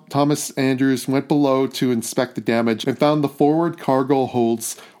Thomas Andrews went below to inspect the damage and found the forward cargo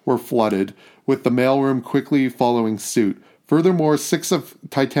holds were flooded, with the mailroom quickly following suit. Furthermore, 6 of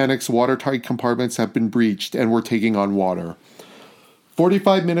Titanic's watertight compartments have been breached and were taking on water.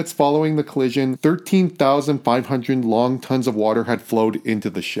 45 minutes following the collision, 13,500 long tons of water had flowed into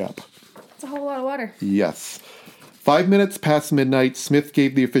the ship. That's a whole lot of water. Yes. 5 minutes past midnight, Smith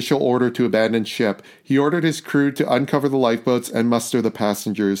gave the official order to abandon ship. He ordered his crew to uncover the lifeboats and muster the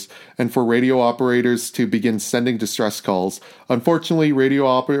passengers, and for radio operators to begin sending distress calls. Unfortunately, radio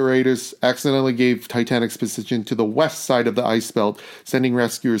operators accidentally gave Titanic's position to the west side of the ice belt, sending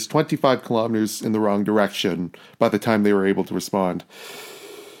rescuers 25 kilometers in the wrong direction by the time they were able to respond.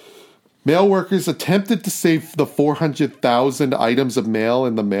 Mail workers attempted to save the 400,000 items of mail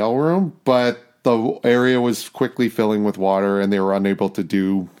in the mailroom, but the area was quickly filling with water and they were unable to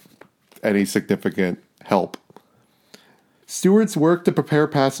do any significant help. Stewards worked to prepare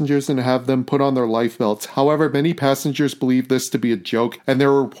passengers and have them put on their life belts. However, many passengers believed this to be a joke, and there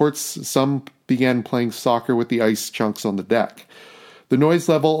were reports some began playing soccer with the ice chunks on the deck. The noise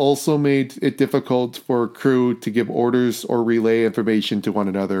level also made it difficult for crew to give orders or relay information to one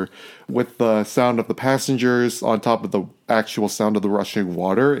another. With the sound of the passengers on top of the actual sound of the rushing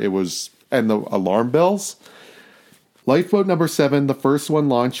water, and the alarm bells. Lifeboat number 7, the first one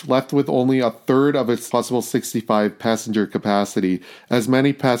launched, left with only a third of its possible 65 passenger capacity, as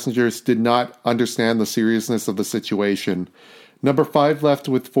many passengers did not understand the seriousness of the situation. Number 5 left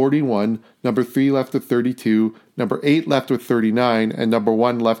with 41, number 3 left with 32, number 8 left with 39, and number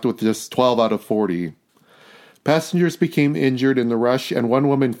 1 left with just 12 out of 40. Passengers became injured in the rush, and one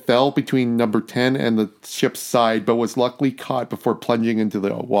woman fell between number 10 and the ship's side, but was luckily caught before plunging into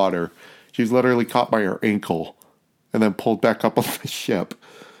the water. She was literally caught by her ankle, and then pulled back up on the ship.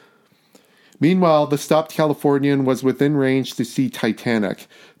 Meanwhile, the stopped Californian was within range to see Titanic.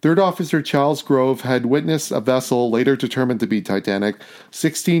 Third Officer Charles Grove had witnessed a vessel, later determined to be Titanic,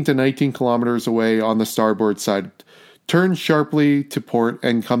 16 to 19 kilometers away on the starboard side, turn sharply to port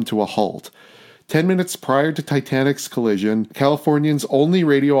and come to a halt. 10 minutes prior to Titanic's collision, Californian's only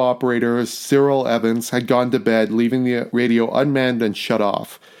radio operator, Cyril Evans, had gone to bed, leaving the radio unmanned and shut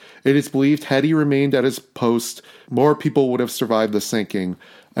off. It is believed had he remained at his post, more people would have survived the sinking.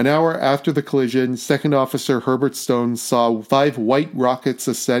 An hour after the collision, Second Officer Herbert Stone saw 5 white rockets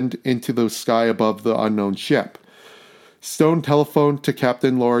ascend into the sky above the unknown ship. Stone telephoned to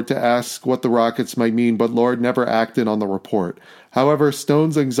Captain Lord to ask what the rockets might mean, but Lord never acted on the report. However,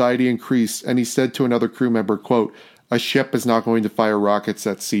 Stone's anxiety increased, and he said to another crew member, quote, "A ship is not going to fire rockets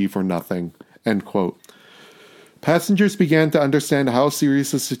at sea for nothing," end quote. Passengers began to understand how serious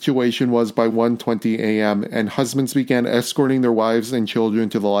the situation was by 1:20 a.m., and husbands began escorting their wives and children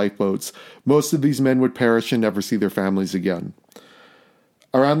to the lifeboats. Most of these men would perish and never see their families again.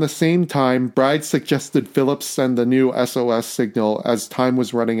 Around the same time, brides suggested Phillips send the new SOS signal as time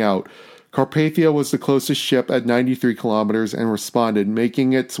was running out. Carpathia was the closest ship at 93 kilometers and responded,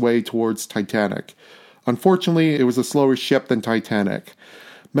 making its way towards Titanic. Unfortunately, it was a slower ship than Titanic.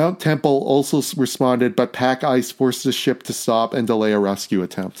 Mount Temple also responded, but pack ice forced the ship to stop and delay a rescue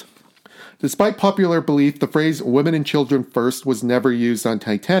attempt. Despite popular belief, the phrase "women and children first" was never used on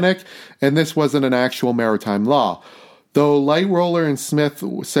Titanic, and this wasn't an actual maritime law. Though Lightroller and Smith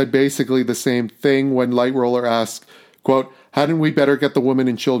said basically the same thing when Lightroller asked, quote, "Hadn't we better get the women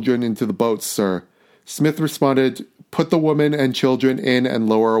and children into the boats, sir?" Smith responded, "Put the women and children in and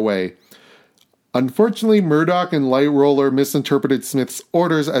lower away." Unfortunately, Murdoch and Lightroller misinterpreted Smith's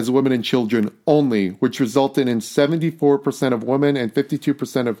orders as women and children only, which resulted in 74% of women and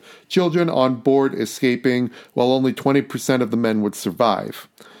 52% of children on board escaping, while only 20% of the men would survive.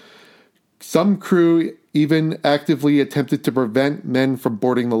 Some crew even actively attempted to prevent men from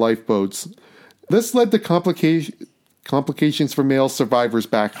boarding the lifeboats. This led to complications for male survivors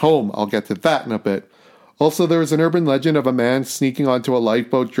back home. I'll get to that in a bit. Also, there was an urban legend of a man sneaking onto a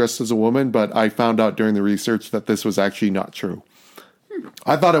lifeboat dressed as a woman, but I found out during the research that this was actually not true.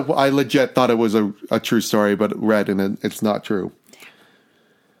 I legit thought it was a true story, but read and it's not true.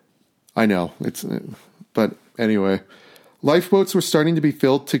 I know, but anyway. Lifeboats were starting to be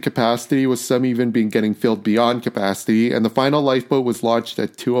filled to capacity, with some even getting filled beyond capacity, and the final lifeboat was launched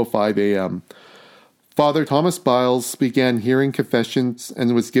at 2:05 a.m. Father Thomas Biles began hearing confessions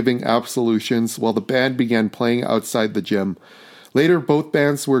and was giving absolutions while the band began playing outside the gym. Later, both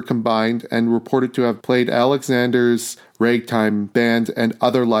bands were combined and reported to have played Alexander's Ragtime Band and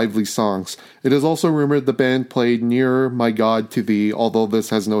other lively songs. It is also rumored the band played Nearer My God to Thee, although this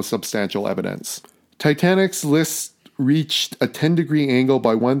has no substantial evidence. Titanic's list reached a 10-degree angle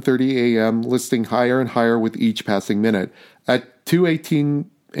by 1:30 a.m., listing higher and higher with each passing minute. At 2:18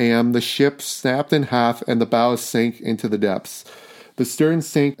 a.m., the ship snapped in half and the bows sank into the depths. The stern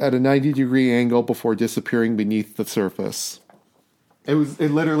sank at a 90-degree angle before disappearing beneath the surface. It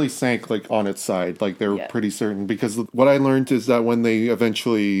literally sank like on its side, like they were pretty certain, because what I learned is that when they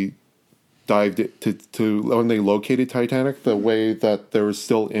eventually dived to when they located Titanic, the way that there was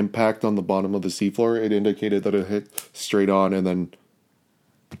still impact on the bottom of the seafloor, it indicated that it hit straight on and then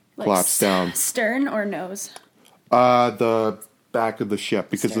collapsed down. Stern or nose? The back of the ship,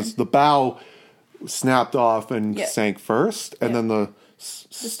 because the bow snapped off and sank first, and then the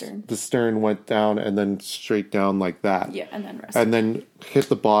stern went down and then straight down like that. Yeah, and then rested. And then hit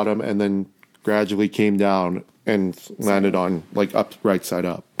the bottom and then gradually came down and landed on like up right side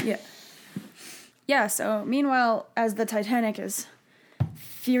up. Yeah. Yeah, so meanwhile, as the Titanic is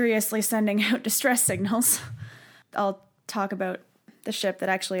furiously sending out distress signals, I'll talk about the ship that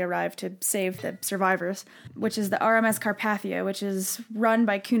actually arrived to save the survivors, which is the RMS Carpathia, which is run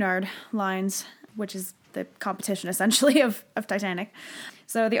by Cunard Lines, which is the competition, essentially, of Titanic.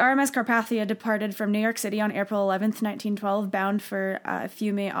 So the RMS Carpathia departed from New York City on April 11th, 1912, bound for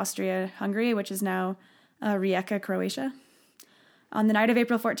Fiume, Austria-Hungary, which is now Rijeka, Croatia. On the night of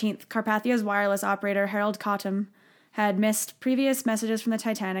April 14th, Carpathia's wireless operator, Harold Cottam, had missed previous messages from the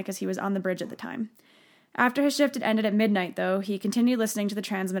Titanic as he was on the bridge at the time. After his shift had ended at midnight, though, he continued listening to the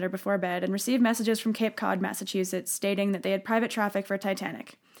transmitter before bed and received messages from Cape Cod, Massachusetts, stating that they had private traffic for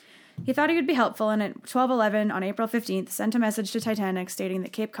Titanic. He thought he would be helpful, and at 12:11 on April 15th, sent a message to Titanic stating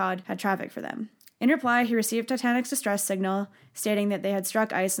that Cape Cod had traffic for them. In reply, he received Titanic's distress signal, stating that they had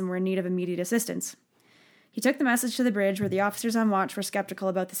struck ice and were in need of immediate assistance. He took the message to the bridge, where the officers on watch were skeptical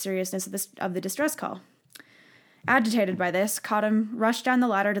about the seriousness of the distress call. Agitated by this, Cottam rushed down the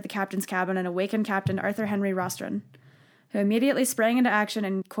ladder to the captain's cabin and awakened Captain Arthur Henry Rostron, who immediately sprang into action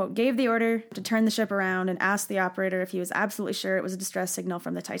and, quote, gave the order to turn the ship around and asked the operator if he was absolutely sure it was a distress signal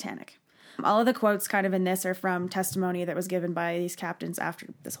from the Titanic. All of the quotes kind of in this are from testimony that was given by these captains after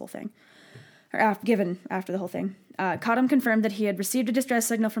this whole thing, or given after the whole thing. Cottam confirmed that he had received a distress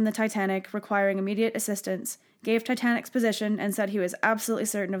signal from the Titanic requiring immediate assistance, gave Titanic's position, and said he was absolutely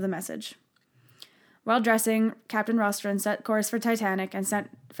certain of the message. While dressing, Captain Rostron set course for Titanic and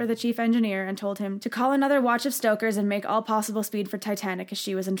sent for the chief engineer and told him to call another watch of stokers and make all possible speed for Titanic as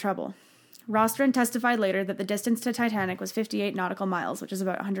she was in trouble. Rostron testified later that the distance to Titanic was 58 nautical miles, which is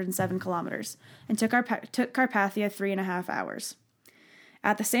about 107 kilometers, and took Carpathia 3.5 hours.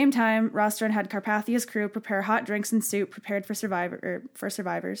 At the same time, Rostron had Carpathia's crew prepare hot drinks and soup prepared for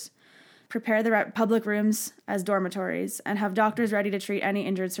survivors, prepare the public rooms as dormitories, and have doctors ready to treat any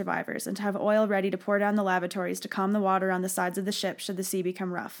injured survivors, and to have oil ready to pour down the lavatories to calm the water on the sides of the ship should the sea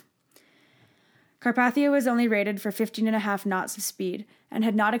become rough. Carpathia was only rated for 15.5 knots of speed, and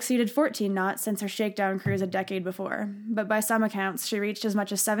had not exceeded 14 knots since her shakedown cruise a decade before, but by some accounts she reached as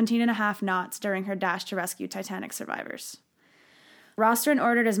much as 17.5 knots during her dash to rescue Titanic survivors. Rostron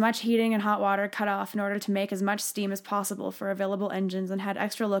ordered as much heating and hot water cut off in order to make as much steam as possible for available engines and had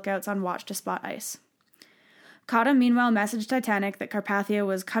extra lookouts on watch to spot ice. Cottam meanwhile messaged Titanic that Carpathia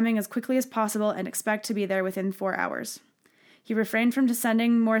was coming as quickly as possible and expect to be there within 4 hours. He refrained from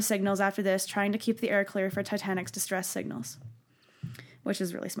sending more signals after this, trying to keep the air clear for Titanic's distress signals, which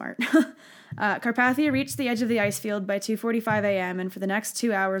is really smart. Carpathia reached the edge of the ice field by 2:45 a.m. and for the next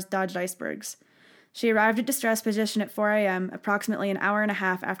 2 hours dodged icebergs. She arrived at distress position at 4 a.m., approximately an hour and a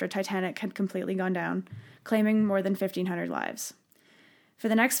half after Titanic had completely gone down, claiming more than 1,500 lives. For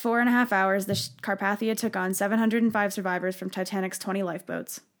the next 4.5 hours, the Carpathia took on 705 survivors from Titanic's 20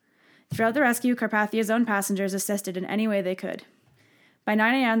 lifeboats. Throughout the rescue, Carpathia's own passengers assisted in any way they could. By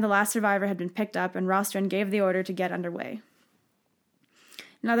 9 a.m., the last survivor had been picked up, and Rostron gave the order to get underway.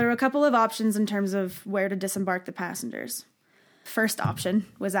 Now, there were a couple of options in terms of where to disembark the passengers. First option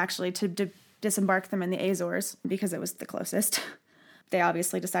was actually to disembark them in the Azores, because it was the closest. They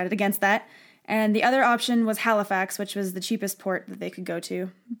obviously decided against that. And the other option was Halifax, which was the cheapest port that they could go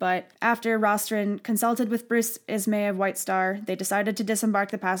to. But after Rostron consulted with Bruce Ismay of White Star, they decided to disembark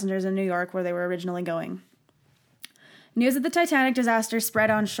the passengers in New York, where they were originally going. News of the Titanic disaster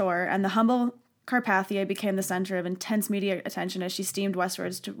spread on shore, and the humble Carpathia became the center of intense media attention as she steamed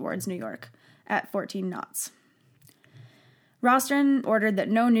westwards towards New York at 14 knots. Rostron ordered that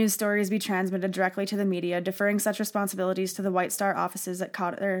no news stories be transmitted directly to the media, deferring such responsibilities to the White Star offices as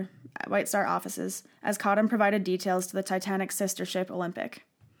Cottam provided details to the Titanic's sister ship Olympic.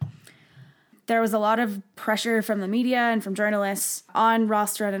 There was a lot of pressure from the media and from journalists on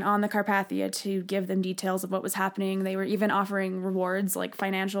Rostron and on the Carpathia to give them details of what was happening. They were even offering rewards, like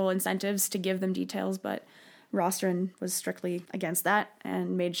financial incentives, to give them details, but Rostron was strictly against that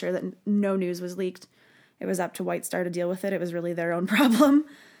and made sure that no news was leaked. It was up to White Star to deal with it. It was really their own problem,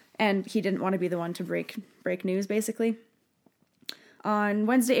 and he didn't want to be the one to break news, basically. On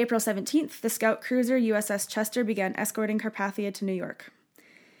Wednesday, April 17th, the scout cruiser USS Chester began escorting Carpathia to New York.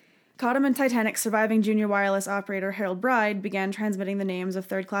 Cottam and Titanic's surviving junior wireless operator Harold Bride began transmitting the names of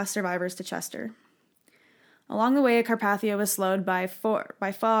third-class survivors to Chester. Along the way, Carpathia was slowed by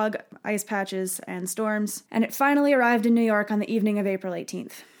fog, ice patches, and storms, and it finally arrived in New York on the evening of April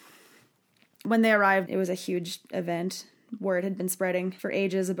 18th. When they arrived, it was a huge event. Word had been spreading for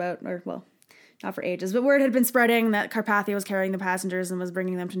ages not for ages, but word had been spreading that Carpathia was carrying the passengers and was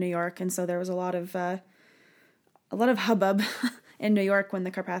bringing them to New York, and so there was a lot of hubbub in New York when the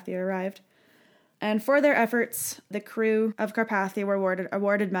Carpathia arrived. And for their efforts, the crew of Carpathia were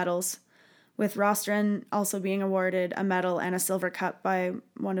awarded medals, with Rostron also being awarded a medal and a silver cup by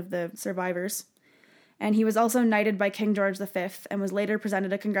one of the survivors. And he was also knighted by King George V and was later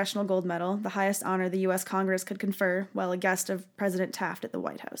presented a Congressional Gold Medal, the highest honor the U.S. Congress could confer, while a guest of President Taft at the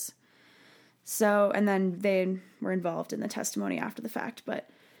White House. So, and then they were involved in the testimony after the fact, but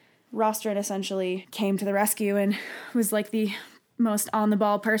Rostron essentially came to the rescue and was like the most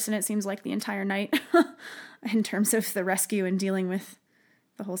on-the-ball person, it seems like, the entire night in terms of the rescue and dealing with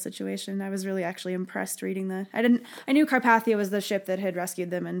the whole situation. I was really actually impressed reading that. I knew Carpathia was the ship that had rescued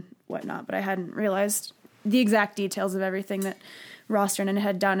them and whatnot, but I hadn't realized the exact details of everything that Rostron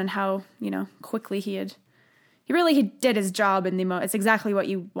had done and how, quickly he did his job in it's exactly what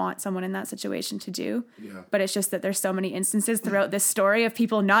you want someone in that situation to do. Yeah. But it's just that there's so many instances throughout this story of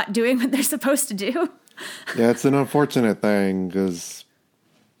people not doing what they're supposed to do. Yeah, it's an unfortunate thing because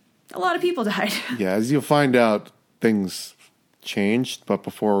a lot of people died. Yeah, as you'll find out, things changed, but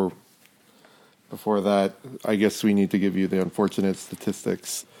before that, I guess we need to give you the unfortunate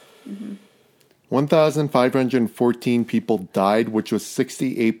statistics. 1,514 people died, which was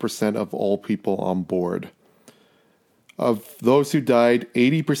 68% of all people on board. Of those who died,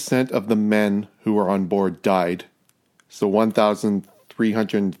 80% of the men who were on board died. So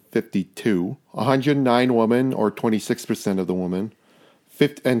 1,352. 109 women, or 26% of the women,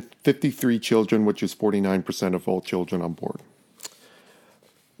 and 53 children, which is 49% of all children on board.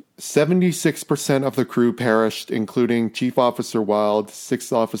 76% of the crew perished, including Chief Officer Wild,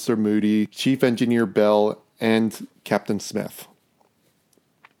 Sixth Officer Moody, Chief Engineer Bell, and Captain Smith.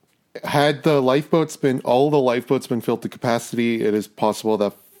 Had all the lifeboats been filled to capacity, it is possible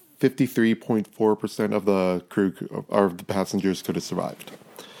that 53.4% of the crew or the passengers could have survived.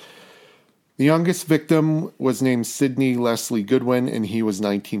 The youngest victim was named Sidney Leslie Goodwin, and he was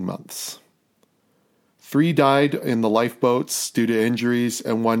 19 months. 3 died in the lifeboats due to injuries,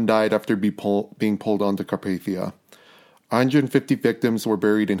 and 1 died after being pulled onto Carpathia. 150 victims were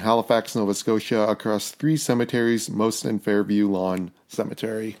buried in Halifax, Nova Scotia, across 3 cemeteries, most in Fairview Lawn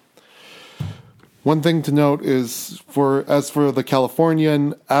Cemetery. One thing to note is, as for the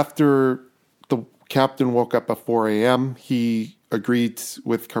Californian, after the captain woke up at 4 a.m., he agreed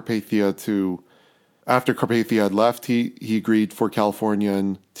with Carpathia after Carpathia had left, he agreed for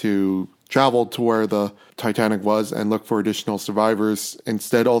Californian to travel to where the Titanic was and look for additional survivors.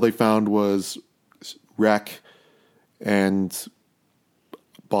 Instead, all they found was wreck and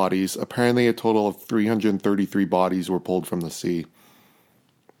bodies. Apparently, a total of 333 bodies were pulled from the sea.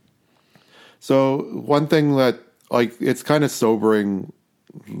 So one thing that, it's kind of sobering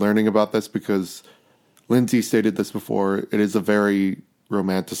learning about this because Lindsay stated this before, it is a very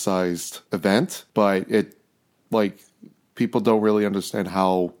romanticized event, but people don't really understand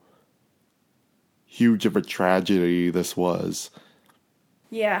how huge of a tragedy this was.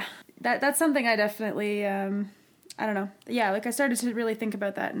 Yeah, that's something I definitely, I don't know. Yeah, I started to really think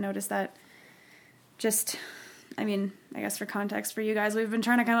about that and notice that I guess for context for you guys, we've been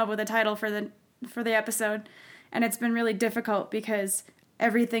trying to come up with a title for the episode, and it's been really difficult because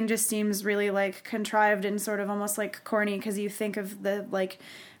everything just seems really contrived and sort of almost corny because you think of the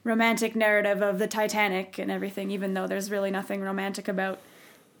romantic narrative of the Titanic and everything, even though there's really nothing romantic about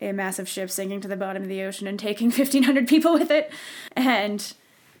a massive ship sinking to the bottom of the ocean and taking 1,500 people with it. And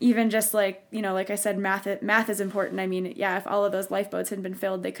even just like I said, math is important. If all of those lifeboats had been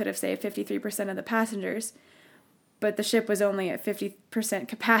filled, they could have saved 53% of the passengers. But the ship was only at 50%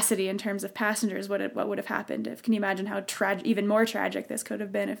 capacity in terms of passengers. What would have happened? Can you imagine how even more tragic this could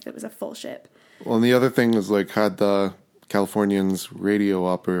have been if it was a full ship? Well, and the other thing is had the Californian's radio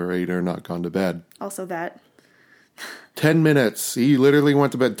operator not gone to bed. Also that. 10 minutes. He literally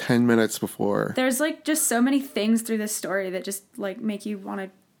went to bed 10 minutes before. There's just so many things through this story that just make you want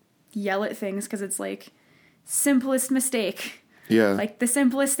to yell at things because it's simplest mistake. Yeah. The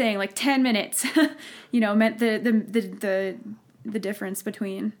simplest thing, 10 minutes, meant the difference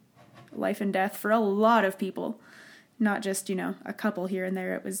between life and death for a lot of people. Not just, a couple here and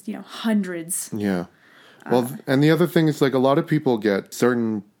there. It was, hundreds. Yeah. Well, and the other thing is a lot of people get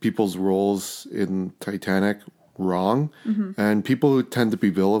certain people's roles in Titanic wrong. Mm-hmm. And people who tend to be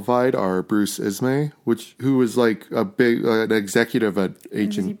vilified are Bruce Ismay, who was a big an executive at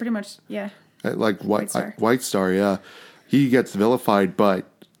He pretty much, yeah. At White Star, yeah. He gets vilified, but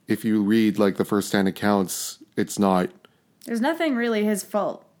if you read the first-hand accounts, it's not. There's nothing really his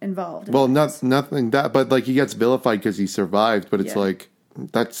fault involved. Well, nothing that, but he gets vilified because he survived. But it's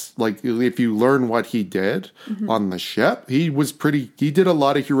that's if you learn what he did on the ship, he did a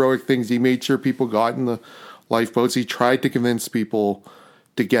lot of heroic things. He made sure people got in the lifeboats. He tried to convince people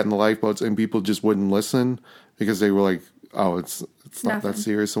to get in the lifeboats, and people just wouldn't listen because they were oh, it's not that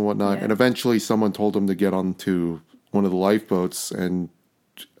serious and whatnot. Yeah. And eventually someone told him to get onto one of the lifeboats, and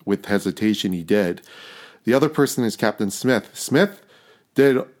with hesitation he did. The other person is Captain Smith. Smith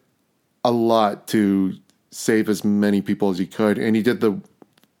did a lot to save as many people as he could, and he did the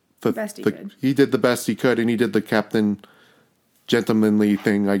best he could. He did the best he could, and he did the captain gentlemanly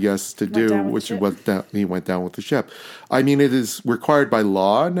thing, I guess, to do, which was that he went down with the ship. I mean, it is required by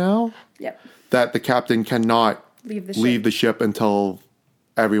law now that the captain cannot leave the ship until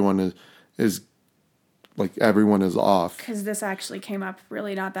everyone is everyone is off. Because this actually came up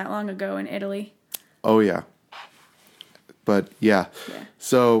really not that long ago in Italy. Oh yeah, but yeah.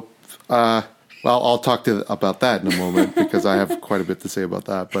 So, well, I'll talk about that in a moment because I have quite a bit to say about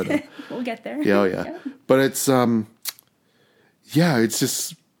that. But we'll get there. Yeah. But it's it's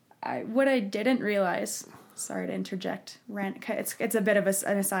just what I didn't realize. Sorry to interject. It's a bit of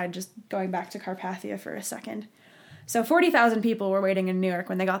an aside. Just going back to Carpathia for a second. So 40,000 people were waiting in New York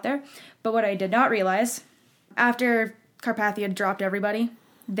when they got there. But what I did not realize, after Carpathia dropped everybody,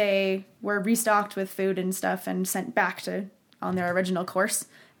 they were restocked with food and stuff and sent back on their original course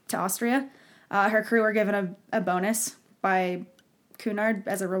to Austria. Her crew were given a bonus by Cunard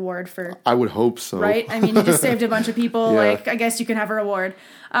as a reward for... I would hope so. Right? I mean, you just saved a bunch of people. I guess you can have a reward.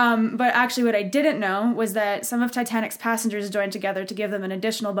 But actually what I didn't know was that some of Titanic's passengers joined together to give them an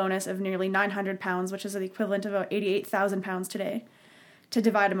additional bonus of nearly 900 pounds, which is the equivalent of about 88,000 pounds today, to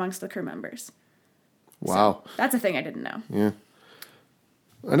divide amongst the crew members. Wow. So that's a thing I didn't know. Yeah.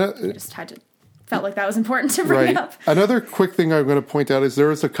 I just felt like that was important to bring up. Another quick thing I'm going to point out is there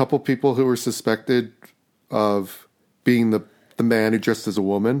was a couple people who were suspected of being the man who dressed as a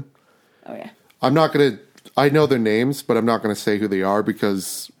woman. Oh, yeah. I know their names, but I'm not going to say who they are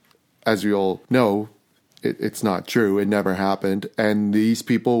because, as we all know, it's not true. It never happened. And these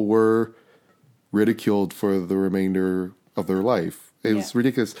people were ridiculed for the remainder of their life. It was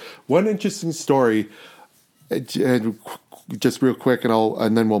ridiculous. One interesting story, and just real quick,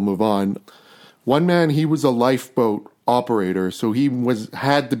 and then we'll move on. One man, he was a lifeboat operator, so he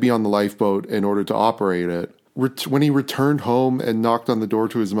had to be on the lifeboat in order to operate it. When he returned home and knocked on the door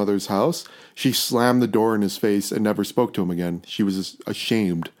to his mother's house, she slammed the door in his face and never spoke to him again. She was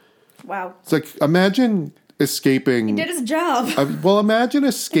ashamed. Wow. It's like, imagine escaping. He did his job. Well, imagine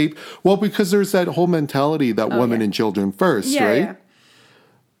escape. Well, because there's that whole mentality that women and children first, right? Yeah.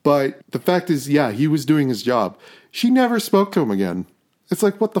 But the fact is, he was doing his job. She never spoke to him again. It's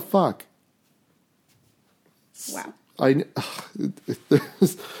like, what the fuck? Wow.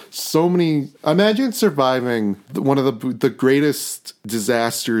 There's so many. Imagine surviving one of the greatest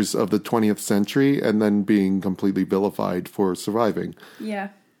disasters of the 20th century and then being completely vilified for surviving. Yeah.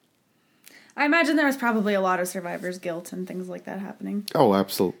 I imagine there was probably a lot of survivor's guilt and things like that happening. Oh,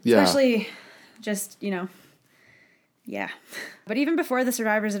 absolutely. Yeah. Especially just, yeah. But even before the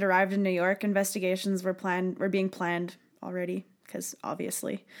survivors had arrived in New York, investigations were being planned already, because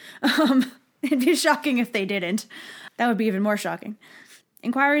obviously. It'd be shocking if they didn't. That would be even more shocking.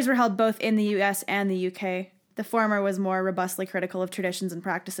 Inquiries were held both in the US and the UK. The former was more robustly critical of traditions and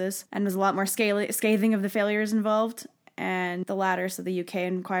practices, and was a lot more scathing of the failures involved. And the latter, so the UK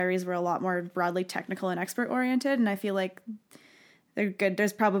inquiries, were a lot more broadly technical and expert-oriented, and I feel like they're good.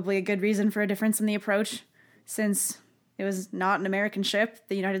 There's probably a good reason for a difference in the approach, since it was not an American ship.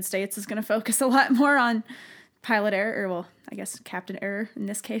 The United States is going to focus a lot more on pilot error, or, well, I guess captain error in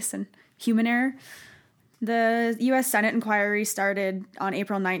this case, and human error. The U.S. Senate inquiry started on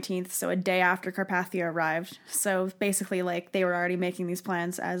April 19th, so a day after Carpathia arrived. So basically, they were already making these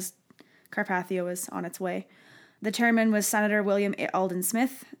plans as Carpathia was on its way. The chairman was Senator William Alden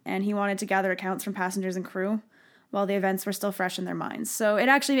Smith, and he wanted to gather accounts from passengers and crew while the events were still fresh in their minds. So it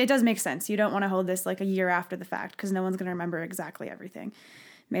does make sense. You don't want to hold this a year after the fact, because no one's going to remember exactly everything.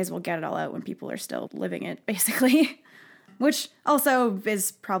 May as well get it all out when people are still living it, basically. Which also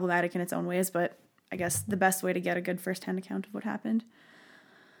is problematic in its own ways, but I guess the best way to get a good first-hand account of what happened.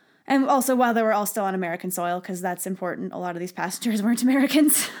 And also while they were all still on American soil, because that's important. A lot of these passengers weren't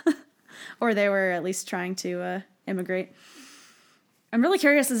Americans. Or they were at least trying to immigrate. I'm really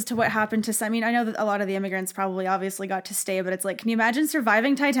curious as to what happened to... I mean, I know that a lot of the immigrants probably obviously got to stay, but it's can you imagine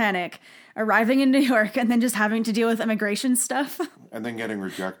surviving Titanic, arriving in New York, and then just having to deal with immigration stuff? And then getting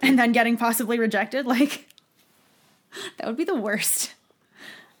rejected. And then getting possibly rejected? That would be the worst.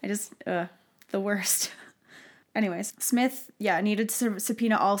 The worst. Anyways, Smith, needed to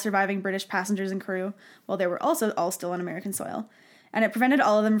subpoena all surviving British passengers and crew, while they were also all still on American soil. And it prevented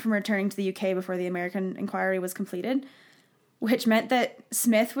all of them from returning to the UK before the American inquiry was completed, which meant that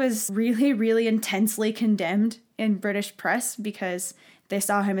Smith was really, really intensely condemned in British press because they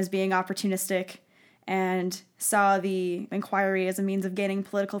saw him as being opportunistic and saw the inquiry as a means of gaining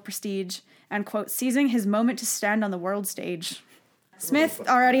political prestige and, quote, seizing his moment to stand on the world stage. Smith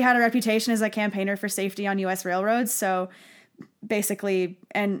already had a reputation as a campaigner for safety on U.S. railroads, so basically,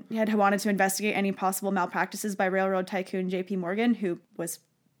 and had wanted to investigate any possible malpractices by railroad tycoon J.P. Morgan, who was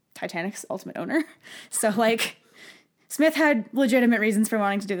Titanic's ultimate owner. So, like, Smith had legitimate reasons for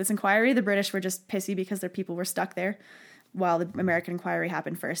wanting to do this inquiry. The British were just pissy because their people were stuck there while the American inquiry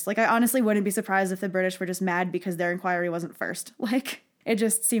happened first. Like, I honestly wouldn't be surprised if the British were just mad because their inquiry wasn't first. Like, it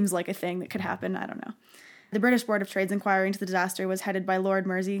just seems like a thing that could happen. I don't know. The British Board of Trade's inquiry into the disaster was headed by Lord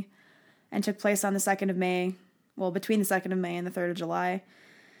Mersey and took place on the 2nd of May, well, between the 2nd of May and the 3rd of July.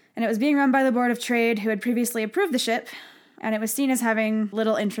 And it was being run by the Board of Trade, who had previously approved the ship, and it was seen as having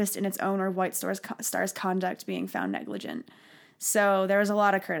little interest in its owner, White Star's conduct being found negligent. So there was a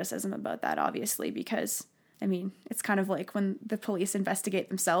lot of criticism about that, obviously, because, I mean, it's kind of like when the police investigate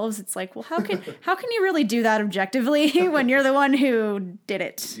themselves. It's like, well, how can you really do that objectively when you're the one who did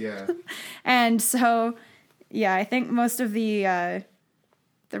it? Yeah. And so, yeah, I think most of the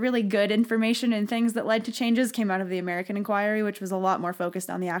really good information and things that led to changes came out of the American inquiry, which was a lot more focused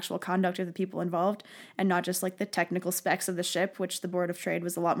on the actual conduct of the people involved and not just like the technical specs of the ship, which the Board of Trade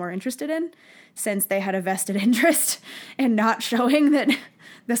was a lot more interested in, since they had a vested interest in not showing that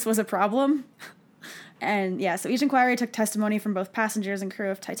this was a problem. And yeah, so each inquiry took testimony from both passengers and crew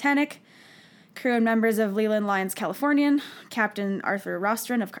of Titanic, crew and members of Leland Lyons Californian, Captain Arthur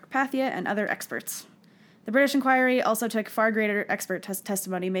Rostron of Carpathia, and other experts. The British inquiry also took far greater expert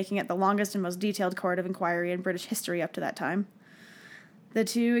testimony, making it the longest and most detailed court of inquiry in British history up to that time. The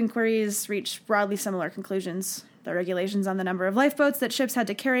two inquiries reached broadly similar conclusions. The regulations on the number of lifeboats that ships had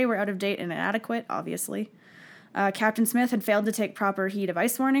to carry were out of date and inadequate, obviously. Captain Smith had failed to take proper heed of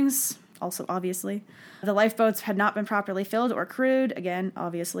ice warnings, also obviously. The lifeboats had not been properly filled or crewed, again,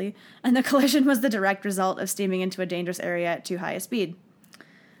 obviously. And the collision was the direct result of steaming into a dangerous area at too high a speed.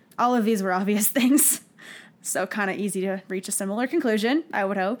 All of these were obvious things. So kind of easy to reach a similar conclusion, I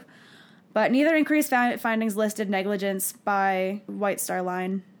would hope. But neither increased findings listed negligence by White Star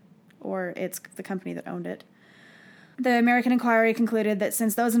Line or the company that owned it. The American inquiry concluded that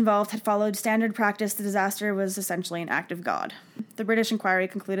since those involved had followed standard practice, the disaster was essentially an act of God. The British inquiry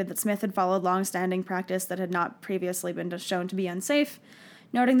concluded that Smith had followed long-standing practice that had not previously been shown to be unsafe,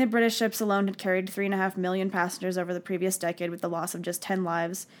 noting that British ships alone had carried 3.5 million passengers over the previous decade with the loss of just 10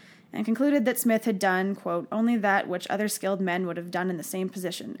 lives, and concluded that Smith had done, quote, only that which other skilled men would have done in the same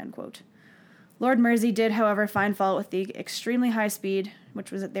position, end quote. Lord Mersey did, however, find fault with the extremely high speed,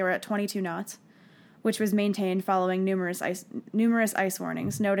 they were at 22 knots, which was maintained following numerous ice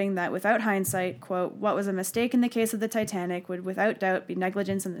warnings, noting that without hindsight, quote, what was a mistake in the case of the Titanic would without doubt be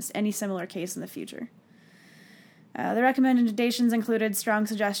negligence in any similar case in the future. The recommendations included strong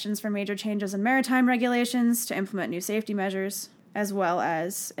suggestions for major changes in maritime regulations to implement new safety measures, as well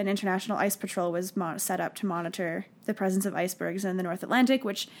as an international ice patrol was set up to monitor the presence of icebergs in the North Atlantic,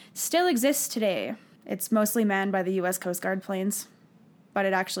 which still exists today. It's mostly manned by the U.S. Coast Guard planes, but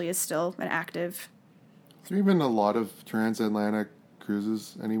it actually is still an active... Is there even a lot of transatlantic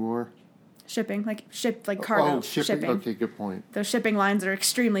cruises anymore? Shipping, cargo shipping. Okay, good point. Those shipping lines are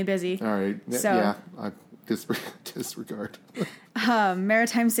extremely busy. All right. So, yeah, I disregard.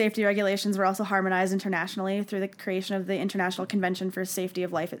 Maritime safety regulations were also harmonized internationally through the creation of the International Convention for Safety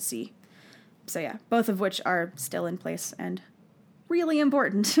of Life at Sea. So yeah, both of which are still in place and really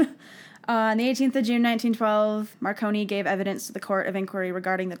important. On the 18th of June 1912, Marconi gave evidence to the Court of Inquiry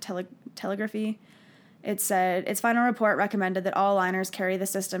regarding the telegraphy. It said its final report recommended that all liners carry the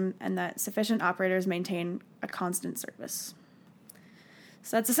system and that sufficient operators maintain a constant service.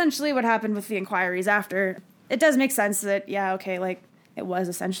 So that's essentially what happened with the inquiries after. It does make sense that, it was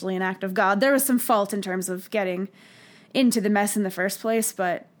essentially an act of God. There was some fault in terms of getting into the mess in the first place,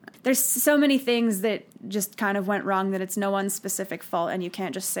 but there's so many things that just kind of went wrong that it's no one's specific fault, and you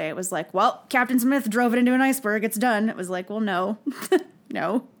can't just say it was like, well, Captain Smith drove it into an iceberg, it's done. It was like, well, no.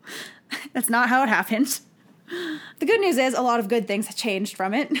 No. That's not how it happened. The good news is a lot of good things have changed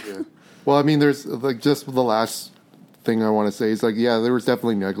from it. Yeah. Well, I mean, there's just the last thing I want to say is there was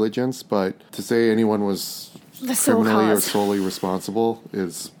definitely negligence, but to say anyone was criminally or solely responsible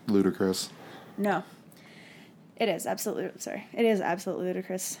is ludicrous. No. It is absolutely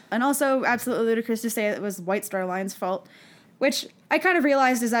ludicrous. And also absolutely ludicrous to say it was White Star Line's fault, which I kind of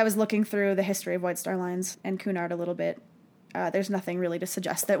realized as I was looking through the history of White Star Lines and Cunard a little bit. There's nothing really to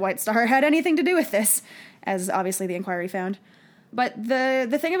suggest that White Star had anything to do with this, as obviously the inquiry found. But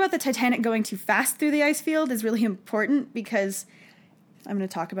the thing about the Titanic going too fast through the ice field is really important because I'm going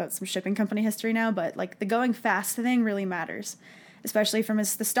to talk about some shipping company history now, but the going fast thing really matters, especially from the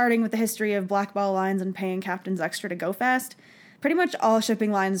starting with the history of blackball lines and paying captains extra to go fast. Pretty much all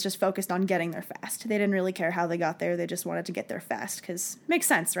shipping lines just focused on getting there fast. They didn't really care how they got there. They just wanted to get there fast because it makes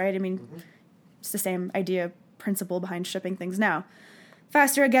sense, right? I mean, it's the same idea, principle behind shipping things now.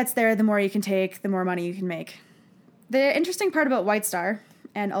 Faster it gets there, the more you can take, the more money you can make. The interesting part about White Star,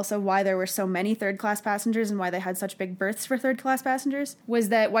 and also why there were so many third-class passengers and why they had such big berths for third-class passengers, was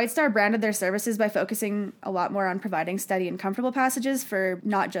that White Star branded their services by focusing a lot more on providing steady and comfortable passages for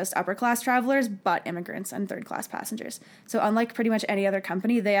not just upper-class travelers, but immigrants and third-class passengers. So unlike pretty much any other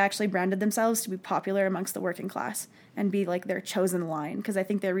company, they actually branded themselves to be popular amongst the working class and be like their chosen line, because I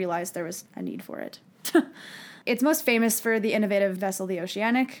think they realized there was a need for it. It's most famous for the innovative vessel, the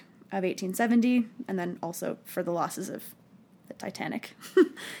Oceanic, of 1870, and then also for the losses of the Titanic.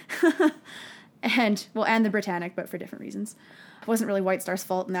 and the Britannic, but for different reasons. It wasn't really White Star's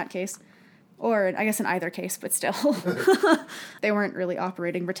fault in that case. Or, I guess in either case, but still. They weren't really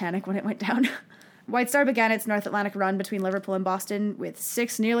operating Britannic when it went down. White Star began its North Atlantic run between Liverpool and Boston with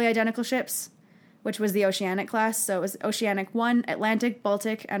 6 nearly identical ships, which was the Oceanic class. So it was Oceanic 1, Atlantic,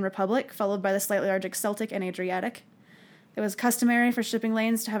 Baltic, and Republic, followed by the slightly larger Celtic and Adriatic. It was customary for shipping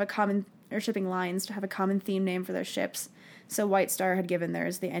lines to have a common theme name for their ships. So White Star had given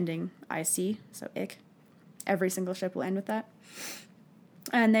theirs the ending IC, so IC. Every single ship will end with that.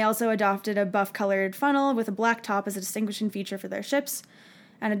 And they also adopted a buff-colored funnel with a black top as a distinguishing feature for their ships,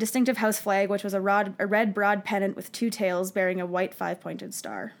 and a distinctive house flag, which was a red broad pennant with 2 tails bearing a white 5-pointed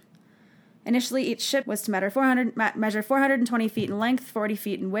star. Initially, each ship was to measure 420 feet in length, 40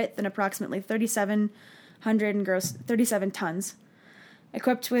 feet in width, and approximately 3,700 and gross 37 tons.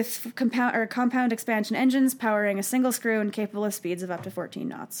 Equipped with compound expansion engines powering a single screw and capable of speeds of up to 14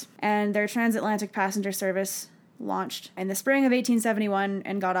 knots. And their transatlantic passenger service launched in the spring of 1871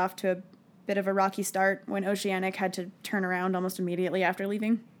 and got off to a bit of a rocky start when Oceanic had to turn around almost immediately after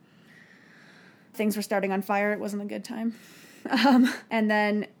leaving. Things were starting on fire. It wasn't a good time. And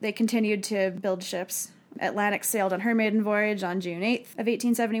then they continued to build ships. Atlantic sailed on her maiden voyage on June 8th of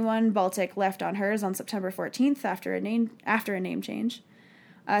 1871. Baltic left on hers on September 14th after a name change.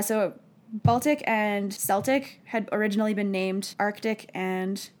 So Baltic and Celtic had originally been named Arctic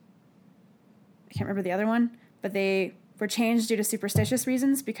and I can't remember the other one, but they were changed due to superstitious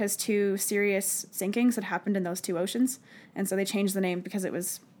reasons because 2 serious sinkings had happened in those 2 oceans. And so they changed the name because it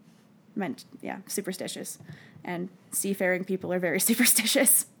was superstitious. And seafaring people are very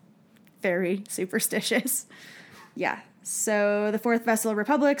superstitious. Very superstitious. Yeah. So the 4th vessel,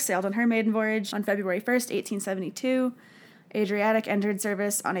 Republic, sailed on her maiden voyage on February 1st, 1872. Adriatic entered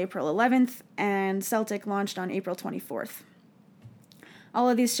service on April 11th, and Celtic launched on April 24th. All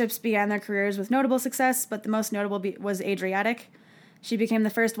of these ships began their careers with notable success, but the most notable was Adriatic. She became the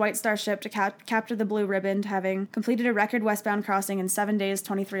first White Star ship to capture the Blue Riband, having completed a record westbound crossing in 7 days,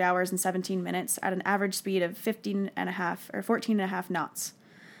 23 hours, and 17 minutes at an average speed of 14.5 knots.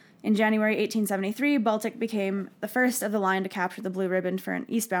 In January 1873, Baltic became the first of the line to capture the Blue Riband for an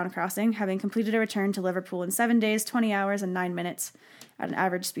eastbound crossing, having completed a return to Liverpool in 7 days, 20 hours, and 9 minutes at an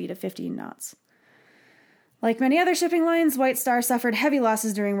average speed of 15 knots. Like many other shipping lines, White Star suffered heavy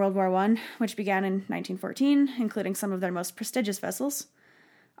losses during World War I, which began in 1914, including some of their most prestigious vessels.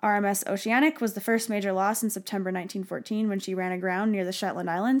 RMS Oceanic was the first major loss in September 1914 when she ran aground near the Shetland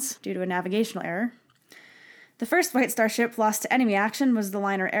Islands due to a navigational error. The first White Star ship lost to enemy action was the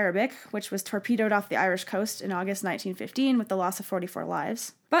liner Arabic, which was torpedoed off the Irish coast in August 1915 with the loss of 44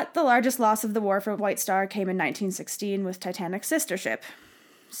 lives. But the largest loss of the war for White Star came in 1916 with Titanic's sister ship.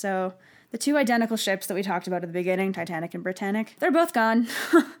 So the 2 identical ships that we talked about at the beginning, Titanic and Britannic, they're both gone.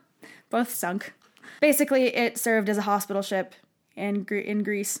 Both sunk. Basically, it served as a hospital ship in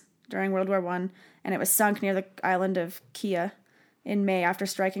Greece during World War I, and it was sunk near the island of Kea in May after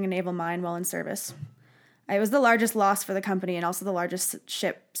striking a naval mine while in service. It was the largest loss for the company and also the largest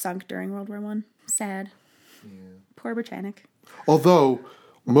ship sunk during World War I. Sad. Yeah. Poor Britannic. Although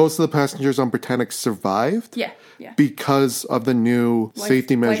most of the passengers on Britannic survived. Yeah. Because of the new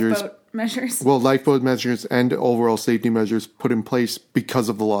safety measures. Lifeboat measures. Well, lifeboat measures and overall safety measures put in place because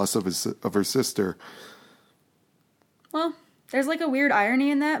of the loss of her sister. Well, there's like a weird irony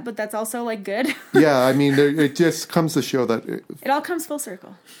in that, but that's also like good. Yeah, I mean, it just comes to show that it all comes full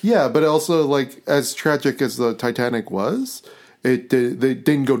circle. Yeah, but also like as tragic as the Titanic was, they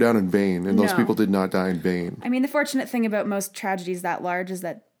didn't go down in vain, and those people did not die in vain. I mean, the fortunate thing about most tragedies that large is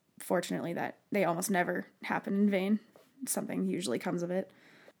that fortunately that they almost never happen in vain. Something usually comes of it.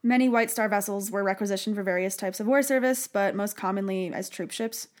 Many White Star vessels were requisitioned for various types of war service, but most commonly as troop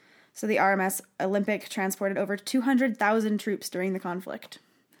ships. So the RMS Olympic transported over 200,000 troops during the conflict.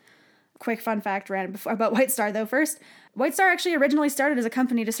 Quick fun fact about White Star, though, first. White Star actually originally started as a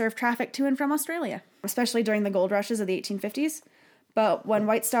company to serve traffic to and from Australia, especially during the gold rushes of the 1850s. But when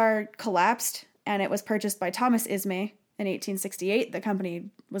White Star collapsed and it was purchased by Thomas Ismay in 1868, the company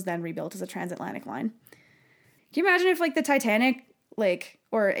was then rebuilt as a transatlantic line. Can you imagine if like the Titanic, like,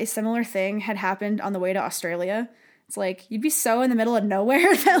 or a similar thing had happened on the way to Australia? It's like you'd be so in the middle of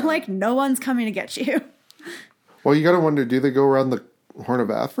nowhere that like no one's coming to get you. Well, you got to wonder, do they go around the Horn of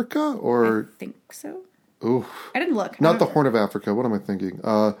Africa or? I think so. Ooh. I didn't look. Not the Horn of Africa. What am I thinking?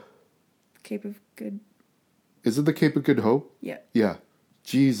 Cape of Good. Is it the Cape of Good Hope? Yeah. Yeah.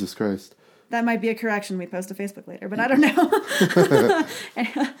 Jesus Christ. That might be a correction we post to Facebook later, but I don't know.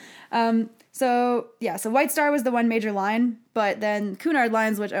 So White Star was the one major line, but then Cunard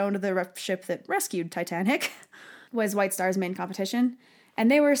Lines, which owned the ship that rescued Titanic, was White Star's main competition.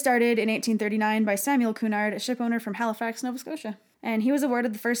 And they were started in 1839 by Samuel Cunard, a ship owner from Halifax, Nova Scotia. And he was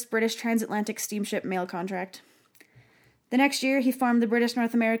awarded the first British transatlantic steamship mail contract. The next year, he formed the British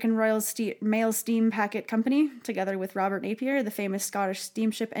North American Royal Mail Steam Packet Company, together with Robert Napier, the famous Scottish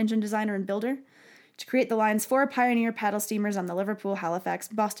steamship engine designer and builder, to create the line's 4 pioneer paddle steamers on the Liverpool, Halifax,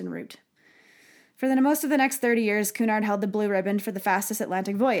 Boston route. For most of the next 30 years, Cunard held the blue ribbon for the fastest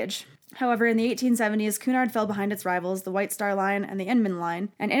Atlantic voyage. However, in the 1870s, Cunard fell behind its rivals, the White Star Line and the Inman Line,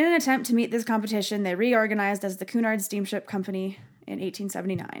 and in an attempt to meet this competition, they reorganized as the Cunard Steamship Company in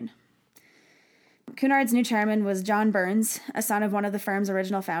 1879. Cunard's new chairman was John Burns, a son of one of the firm's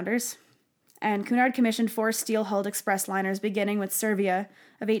original founders, and Cunard commissioned 4 steel-hulled express liners beginning with Servia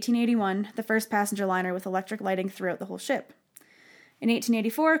of 1881, the first passenger liner with electric lighting throughout the whole ship. In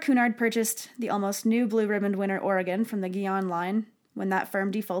 1884, Cunard purchased the almost new blue-ribboned Winter Oregon from the Guion Line when that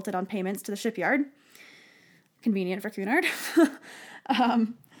firm defaulted on payments to the shipyard. Convenient for Cunard.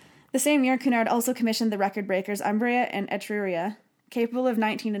 The same year, Cunard also commissioned the record breakers Umbria and Etruria, capable of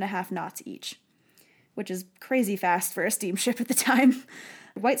 19.5 knots each, which is crazy fast for a steamship at the time.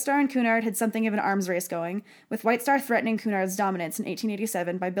 White Star and Cunard had something of an arms race going, with White Star threatening Cunard's dominance in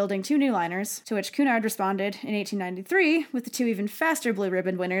 1887 by building 2 new liners, to which Cunard responded in 1893 with the 2 even faster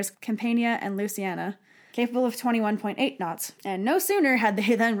blue-ribbon winners, Campania and Louisiana, capable of 21.8 knots. And no sooner had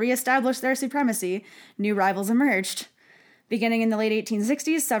they then re-established their supremacy, new rivals emerged. Beginning in the late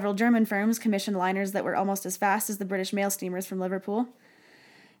 1860s, several German firms commissioned liners that were almost as fast as the British mail steamers from Liverpool.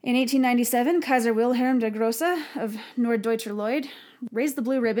 In 1897, Kaiser Wilhelm der Grosse of Norddeutscher Lloyd raised the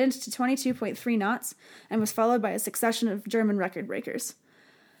blue ribbon to 22.3 knots and was followed by a succession of German record breakers.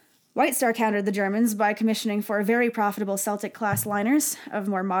 White Star countered the Germans by commissioning 4 very profitable Celtic-class liners of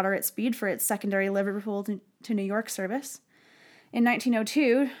more moderate speed for its secondary Liverpool to New York service. In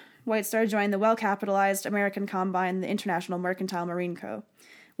 1902, White Star joined the well-capitalized American combine, the International Mercantile Marine Co.,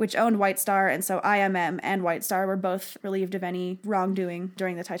 which owned White Star, and so IMM and White Star were both relieved of any wrongdoing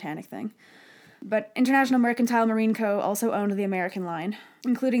during the Titanic thing. But International Mercantile Marine Co. also owned the American line,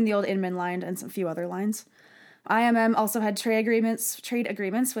 including the old Inman line and some few other lines. IMM also had trade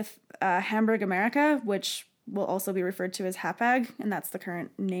agreements with Hamburg America, which will also be referred to as Hapag, and that's the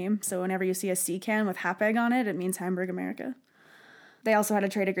current name. So whenever you see a sea can with Hapag on it, it means Hamburg America. They also had a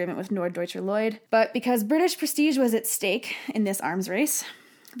trade agreement with Norddeutscher Lloyd. But because British prestige was at stake in this arms race,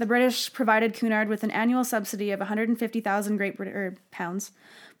 the British provided Cunard with an annual subsidy of 150,000 Great British pounds,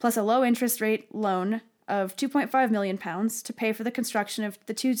 plus a low-interest rate loan of 2.5 million pounds to pay for the construction of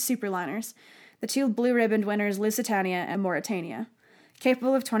the 2 superliners, the 2 blue-ribboned winners Lusitania and Mauretania,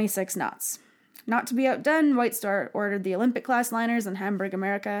 capable of 26 knots. Not to be outdone, White Star ordered the Olympic-class liners, and Hamburg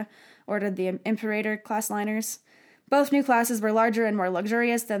America ordered the Imperator-class liners. Both new classes were larger and more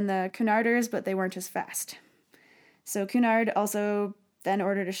luxurious than the Cunarders, but they weren't as fast. So Cunard also then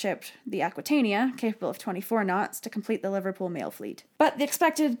ordered a ship, the Aquitania, capable of 24 knots, to complete the Liverpool mail fleet. But the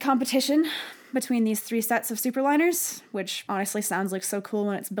expected competition between these 3 sets of superliners, which honestly sounds like so cool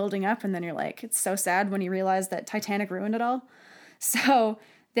when it's building up, and then you're like, it's so sad when you realize that Titanic ruined it all. So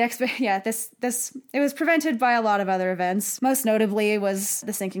it was prevented by a lot of other events. Most notably was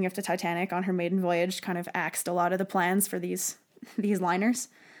the sinking of the Titanic on her maiden voyage, kind of axed a lot of the plans for these liners.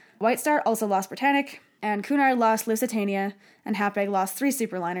 White Star also lost Britannic, and Cunard lost Lusitania, and Hapag lost 3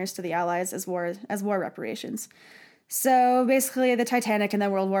 superliners to the Allies as war reparations. So basically, the Titanic and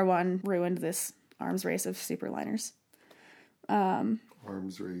then World War I ruined this arms race of superliners.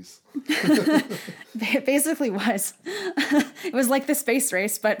 Arms race. It basically was. It was like the space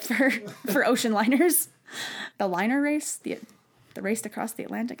race, but for ocean liners. The liner race, the race across the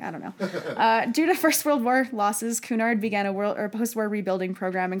Atlantic. I don't know. Due to First World War losses, Cunard began a post-war rebuilding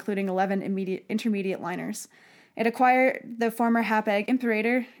program, including 11 intermediate liners. It acquired the former Hapag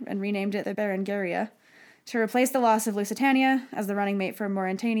Imperator and renamed it the Berengaria to replace the loss of Lusitania as the running mate for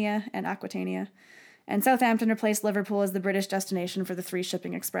Mauretania and Aquitania, And Southampton replaced Liverpool as the British destination for the 3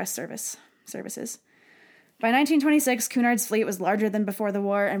 shipping express services. By 1926, Cunard's fleet was larger than before the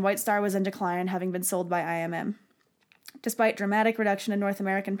war, and White Star was in decline, having been sold by IMM. Despite dramatic reduction in North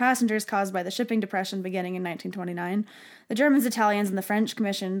American passengers caused by the shipping depression beginning in 1929, the Germans, Italians, and the French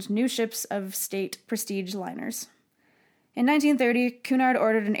commissioned new ships of state prestige liners. In 1930, Cunard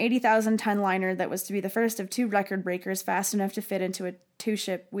ordered an 80,000-ton liner that was to be the first of 2 record breakers fast enough to fit into a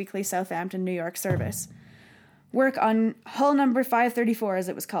 2-ship weekly Southampton-New York service. Work on hull number 534, as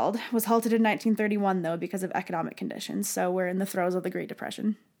it was called, was halted in 1931, though, because of economic conditions, so we're in the throes of the Great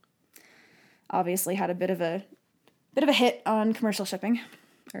Depression. Obviously had a bit of a hit on commercial shipping.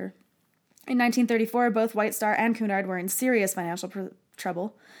 In 1934, both White Star and Cunard were in serious financial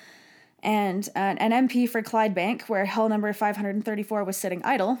trouble, and an MP for Clydebank, where hull number 534 was sitting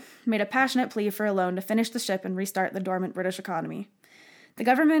idle, made a passionate plea for a loan to finish the ship and restart the dormant British economy. The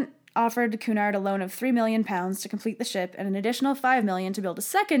government offered Cunard a loan of £3 million to complete the ship and an additional $5 million to build a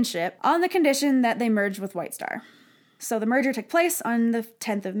second ship on the condition that they merged with White Star. So the merger took place on the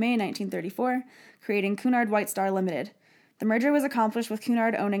 10th of May 1934, creating Cunard White Star Limited. The merger was accomplished with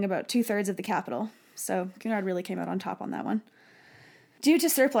Cunard owning about 2/3 of the capital, so Cunard really came out on top on that one. Due to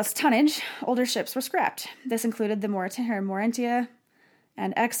surplus tonnage, older ships were scrapped. This included the Morentia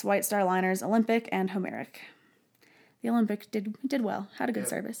and ex-White Star liners Olympic and Homeric. The Olympic did well, had a good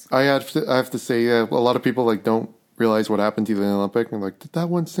service. I have to say, a lot of people don't realize what happened to the Olympic, and did that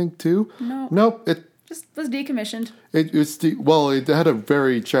one sink too? No. Nope. It just was decommissioned. It had a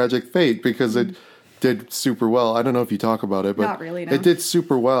very tragic fate because it did super well. I don't know if you talk about it, but not really, no. It did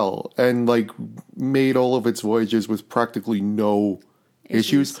super well and made all of its voyages with practically no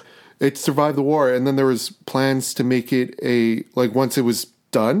issues. It survived the war, and then there was plans to make it once it was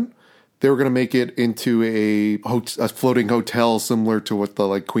done, they were going to make it into a floating hotel similar to what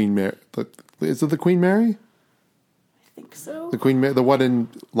the Queen Mary. Is it the Queen Mary? I think so. The one in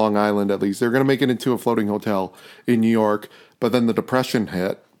Long Island, at least. They're going to make it into a floating hotel in New York, but then the Depression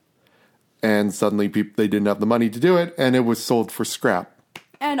hit, and suddenly they didn't have the money to do it, and it was sold for scrap.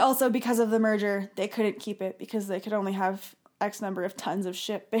 And also because of the merger, they couldn't keep it because they could only have X number of tons of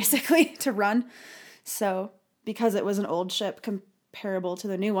ship, basically, to run. So because it was an old ship comparable to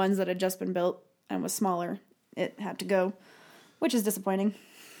the new ones that had just been built and was smaller, it had to go, which is disappointing.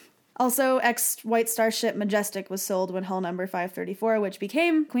 Also, ex-White Star ship Majestic was sold when hull number 534, which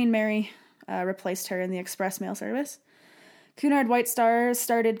became Queen Mary, replaced her in the express mail service. Cunard White Star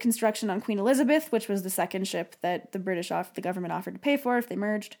started construction on Queen Elizabeth, which was the second ship that the government offered to pay for if they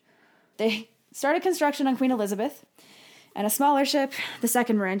merged. They started construction on Queen Elizabeth, and a smaller ship, the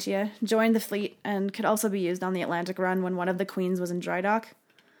second Morentia, joined the fleet and could also be used on the Atlantic run when one of the Queens was in dry dock.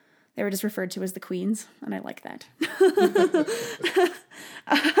 They were just referred to as the Queens, and I like that.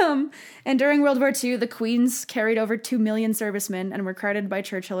 And during World War II, the Queens carried over 2 million servicemen and were credited by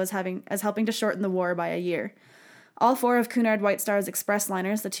Churchill as helping to shorten the war by a year. All 4 of Cunard White Star's express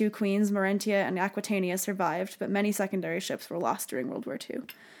liners, the 2 Queens, Morentia, and Aquitania, survived, but many secondary ships were lost during World War II,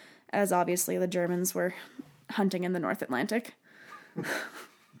 as obviously the Germans were hunting in the North Atlantic. It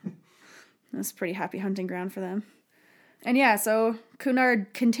was a pretty happy hunting ground for them. And yeah, so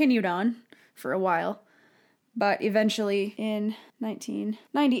Cunard continued on for a while, but eventually in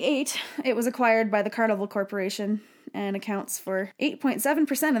 1998, it was acquired by the Carnival Corporation and accounts for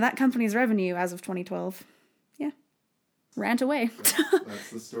 8.7% of that company's revenue as of 2012. Yeah. Rant away. That's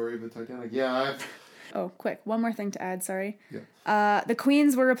the story of the Titanic. Yeah, Oh, quick. One more thing to add, sorry. Yeah. The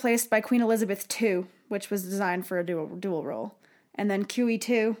Queens were replaced by Queen Elizabeth II, which was designed for a dual role. And then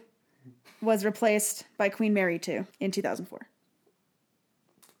QE2 was replaced by Queen Mary II in 2004.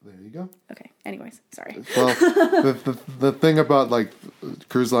 There you go. Okay, anyways, sorry. Well, the thing about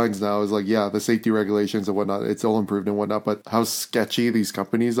cruise lines now is the safety regulations and whatnot, it's all improved and whatnot, but how sketchy these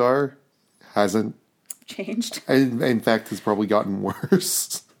companies are hasn't changed. And in fact, it's probably gotten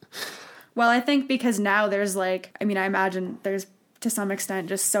worse. Well, I think because now there's I imagine there's to some extent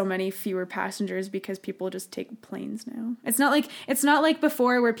just so many fewer passengers because people just take planes now. It's not like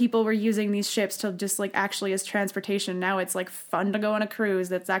before where people were using these ships to just actually as transportation. Now it's fun to go on a cruise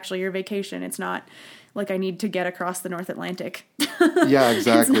that's actually your vacation. It's not I need to get across the North Atlantic. Yeah,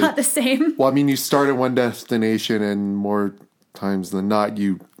 exactly. It's not the same. Well, you start at one destination and more times than not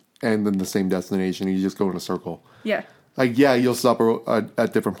you end in the same destination. You just go in a circle. Yeah. You'll stop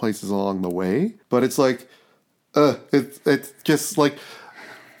at different places along the way, but it's it's just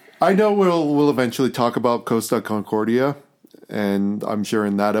I know we'll eventually talk about Costa Concordia, and I'm sure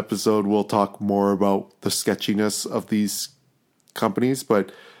in that episode we'll talk more about the sketchiness of these companies,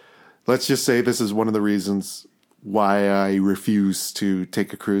 but let's just say this is one of the reasons why I refuse to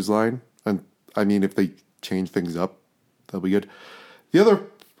take a cruise line I mean, if they change things up, that'll be good. The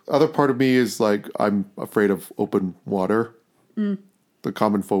other part of me is like, I'm afraid of open water. The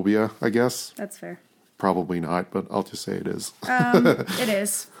common phobia, I guess. That's fair. Probably not, but I'll just say it is. It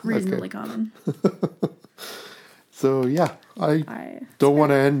is reasonably common. So yeah, I don't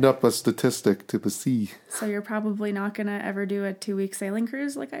want to end up a statistic to the sea. So you're probably not going to ever do a 2-week sailing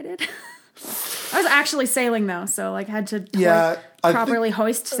cruise like I did? I was actually sailing though, so like had to properly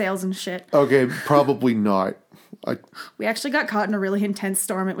hoist sails and shit. Okay, probably not. We actually got caught in a really intense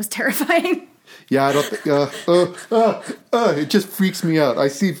storm. It was terrifying. Yeah, I don't think... it just freaks me out. I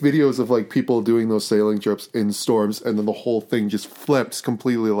see videos of, like, people doing those sailing trips in storms, and then the whole thing just flips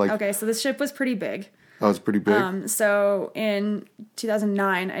completely, like... Okay, so this ship was pretty big. That was pretty big. So in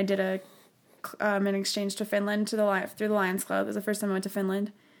 2009, I did an exchange to Finland through the Lions Club. It was the first time I went to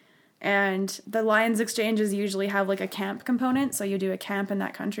Finland. And the Lions exchanges usually have, like, a camp component, so you do a camp in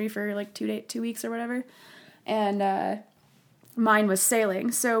that country for, like, 2 weeks or whatever. And, mine was sailing.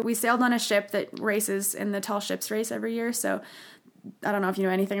 So we sailed on a ship that races in the Tall Ships Race every year. So I don't know if you know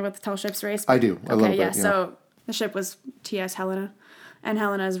anything about the Tall Ships Race. I do. A little bit, yeah. So the ship was TS Helena. And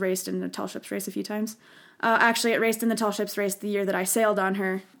Helena has raced in the Tall Ships Race a few times. Actually, it raced in the Tall Ships Race the year that I sailed on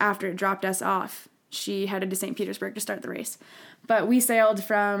her after it dropped us off. She headed to St. Petersburg to start the race. But we sailed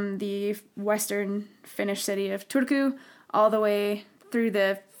from the western Finnish city of Turku all the way through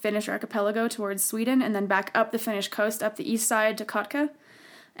the Finnish archipelago towards Sweden, and then back up the Finnish coast, up the east side to Kotka.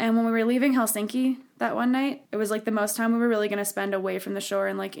 And when we were leaving Helsinki that one night, it was like the most time we were really going to spend away from the shore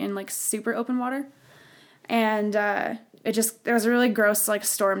and like in like super open water. And there was a really gross like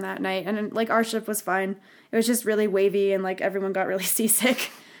storm that night, and like our ship was fine. It was just really wavy and like everyone got really seasick.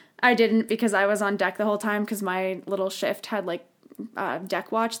 I didn't, because I was on deck the whole time, because my little shift had like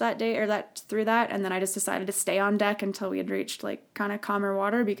deck watch that day or that through that, and then I just decided to stay on deck until we had reached like kind of calmer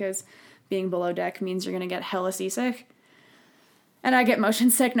water, because being below deck means you're gonna get hella seasick, and I get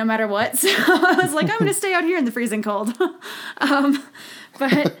motion sick no matter what. So I was like, I'm gonna stay out here in the freezing cold.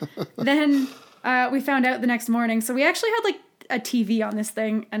 But then we found out the next morning. So we actually had like a TV on this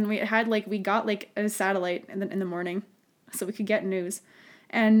thing, and we got like a satellite in the morning, so we could get news.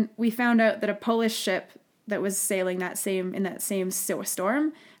 And we found out that a Polish ship that was sailing in that same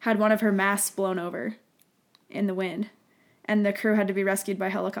storm had one of her masts blown over in the wind, and the crew had to be rescued by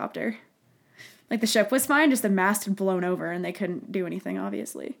helicopter. Like, the ship was fine, just the mast had blown over and they couldn't do anything,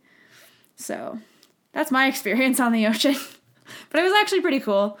 obviously. So that's my experience on the ocean. But it was actually pretty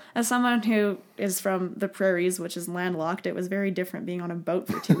cool. As someone who is from the prairies, which is landlocked, it was very different being on a boat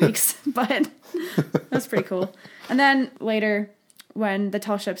for 2 weeks, but that's pretty cool. And then later, when the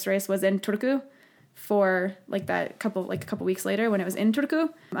Tall Ships Race was in Turku, for like a couple weeks later when it was in Turku,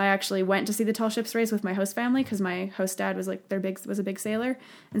 I actually went to see the Tall Ships Race with my host family, because my host dad was like was a big sailor,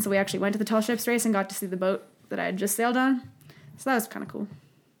 and so we actually went to the Tall Ships Race and got to see the boat that I had just sailed on. So that was kind of cool.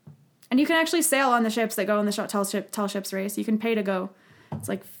 And you can actually sail on the ships that go on the Tall Ships Race. You can pay to go. It's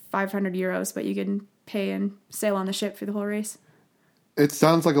like 500 euros, but you can pay and sail on the ship for the whole race. It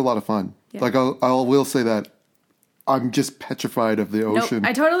sounds like a lot of fun. Yeah. Like I will say that I'm just petrified of the ocean. Nope,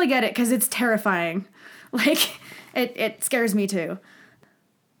 I totally get it, because it's terrifying. Like, it scares me too.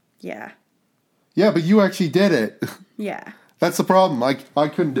 Yeah. Yeah, but you actually did it. Yeah. That's the problem. I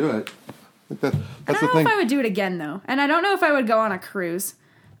couldn't do it. That's I don't know if I would do it again, though. And I don't know if I would go on a cruise.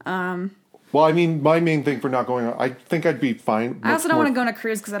 Well, I mean, my main thing for not going on, I think I'd be fine. I also don't want to go on a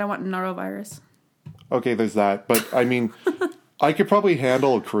cruise because I don't want norovirus. Okay, there's that. But, I mean, I could probably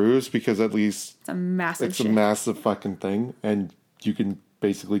handle a cruise, because at least it's a massive fucking thing, and you can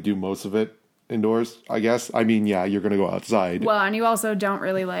basically do most of it indoors, I guess. I mean, yeah, you're going to go outside. Well, and you also don't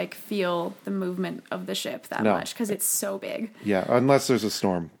really like feel the movement of the ship that much, because it's so big. Yeah, unless there's a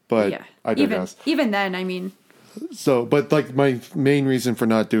storm. But yeah, I digress. Even then, I mean. So, but like my main reason for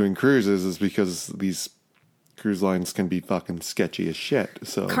not doing cruises is because these cruise lines can be fucking sketchy as shit.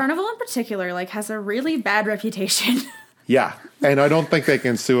 So Carnival in particular like has a really bad reputation. Yeah, and I don't think they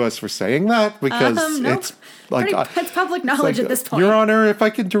can sue us for saying that, because it's like it's public knowledge at this point. Your Honor, if I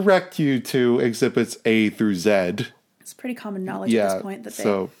could direct you to exhibits A through Z. It's pretty common knowledge at this point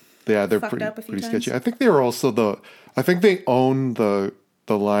that they're pretty sketchy. I think they were also I think they own the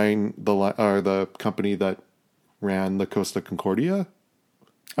line or the company that ran the Costa Concordia.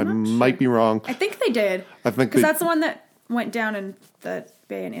 I might be wrong. I think they did. I think because that's the one that went down in the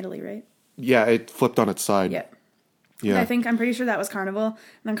bay in Italy, right? Yeah, it flipped on its side. Yeah. Yeah. I'm pretty sure that was Carnival. And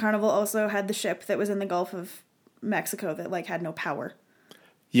then Carnival also had the ship that was in the Gulf of Mexico that like had no power.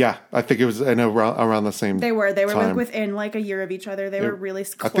 Yeah, I think it was around the same. They were time. like within like a year of each other. They were really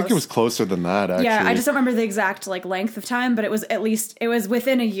close. I think it was closer than that. Actually, yeah. I just don't remember the exact like length of time, but it was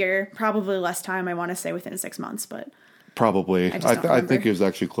within a year, probably less time. I want to say within 6 months, but probably. I think it was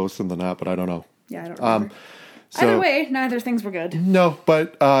actually closer than that, but I don't know. Yeah, I don't remember. So, either way, neither things were good. No,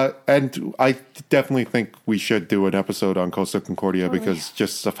 but and I definitely think we should do an episode on Costa Concordia because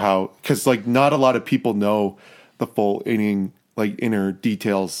just of how like not a lot of people know the full inner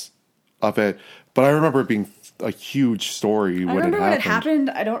details of it. But I remember it being a huge story when it happened.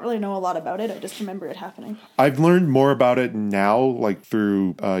 I don't really know a lot about it. I just remember it happening. I've learned more about it now, like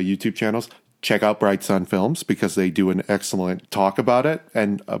through YouTube channels. Check out Bright Sun Films because they do an excellent talk about it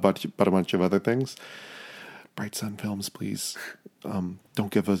and about a bunch of other things. Bright Sun Films, please.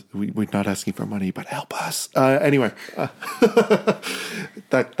 Don't give us. We're not asking for money, but help us. Anyway,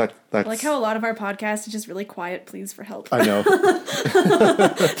 that's I like how a lot of our podcast is just really quiet. Please for help. I know.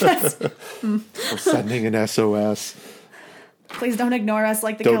 We're sending an SOS. Please don't ignore us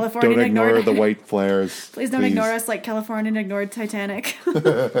like the Californian don't ignored. ignore the white flares. Please don't ignore us like Californian ignored Titanic.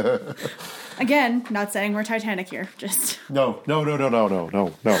 Again, not saying we're Titanic here. Just no.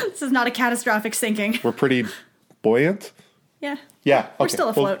 This is not a catastrophic sinking. We're pretty buoyant. Yeah. Yeah. Okay. We're still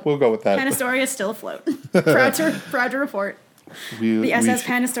afloat. We'll go with that. Panastoria is still afloat. proud to report. The SS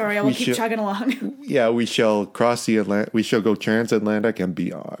Panastoria will keep chugging along. Yeah, we shall cross the Atlantic. We shall go transatlantic and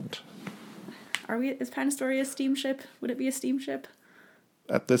beyond. Is Panastoria a steamship? Would it be a steamship?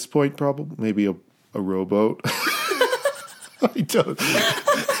 At this point, probably maybe a rowboat. I don't.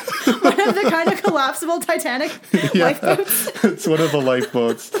 One of the kind of collapsible Titanic lifeboats. It's one of the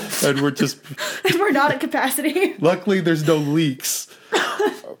lifeboats, and we're not at capacity. Luckily, there's no leaks.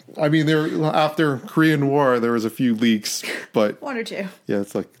 I mean, after Korean War, there was a few leaks, but one or two. Yeah,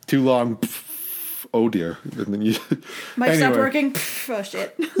 it's like too long. Oh dear! And then Mic stopped working. Oh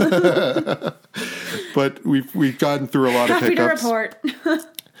shit! But we've gotten through a lot of hiccups. Happy to report.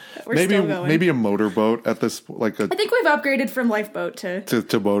 Maybe a motorboat at this I think we've upgraded from lifeboat to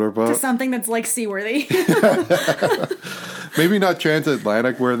motorboat to something that's like seaworthy. Maybe not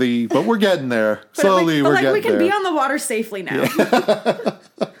transatlantic worthy, but we're getting there. Slowly, we're getting there. We can be on the water safely now. Yeah.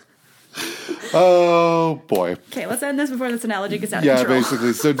 Oh boy. Okay, let's end this before this analogy gets out of control. Yeah,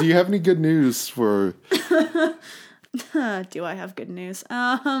 basically. So, do you have any good news for? Do I have good news?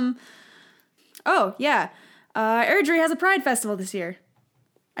 Oh yeah, Airdrie has a Pride Festival this year.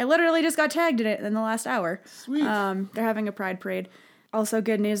 I literally just got tagged in it in the last hour. Sweet. They're having a Pride Parade. Also,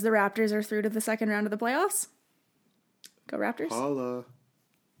 good news: the Raptors are through to the second round of the playoffs. Go Raptors! Holla.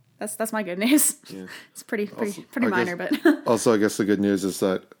 That's my good news. Yeah. It's pretty minor, but also, I guess the good news is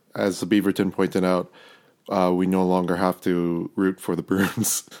that, as the Beaverton pointed out, we no longer have to root for the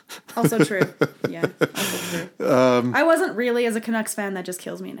Bruins. Also true. Yeah, also true. I wasn't really, as a Canucks fan, that just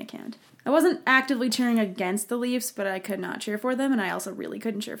kills me and I can't. I wasn't actively cheering against the Leafs, but I could not cheer for them, and I also really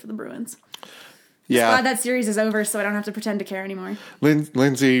couldn't cheer for the Bruins. Yeah. I'm glad that series is over, so I don't have to pretend to care anymore.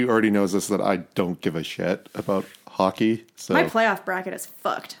 Lindsay already knows this, that I don't give a shit about hockey. So. My playoff bracket is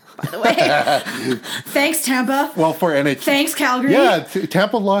fucked, by the way. Thanks, Tampa. Well, for NHL. Thanks, Calgary. Yeah,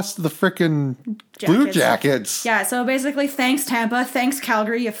 Tampa lost to the frickin' Blue Jackets. Yeah, so basically, thanks, Tampa. Thanks,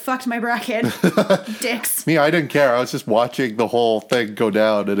 Calgary. You fucked my bracket. Dicks. Me, I didn't care. I was just watching the whole thing go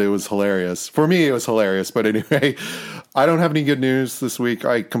down, and it was hilarious. For me, it was hilarious. But anyway, I don't have any good news this week.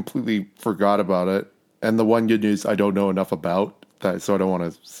 I completely forgot about it. And the one good news I don't know enough about, so I don't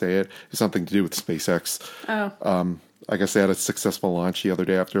want to say it. It's something to do with SpaceX. Oh. I guess they had a successful launch the other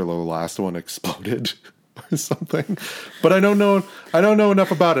day after the last one exploded or something. But I don't know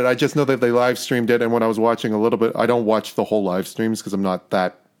enough about it. I just know that they live streamed it, and when I was watching a little bit, I don't watch the whole live streams because I'm not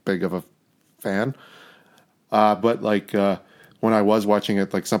that big of a fan. But when I was watching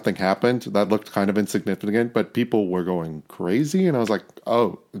it, like something happened that looked kind of insignificant, but people were going crazy, and I was like,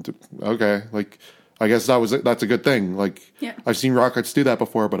 oh, okay, like. I guess that's a good thing. Like, yeah. I've seen rockets do that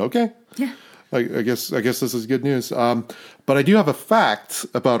before, but okay. Yeah. I guess this is good news. But I do have a fact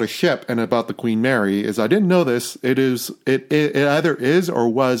about a ship and about the Queen Mary. Is I didn't know this. It either is or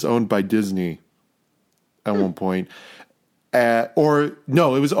was owned by Disney at one point, or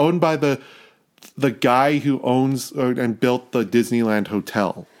no, it was owned by the guy who owns and built the Disneyland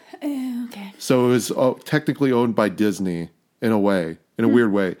Hotel. Okay. So it was technically owned by Disney in a way, in a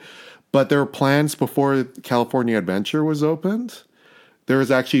weird way. But there were plans before California Adventure was opened. There was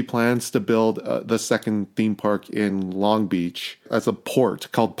actually plans to build the second theme park in Long Beach as a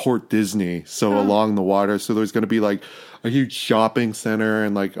port called Port Disney. So along the water. So there's going to be like a huge shopping center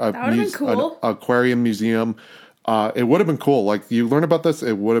and like an aquarium museum It would have been cool. Like, you learn about this,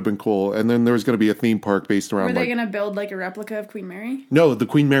 it would have been cool. And then there was going to be a theme park based around. Were they going to build like a replica of Queen Mary? No, the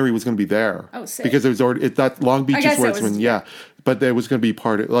Queen Mary was going to be there. Oh, sick. Because it was already that Long Beach is where it's been. Yeah, but there was going to be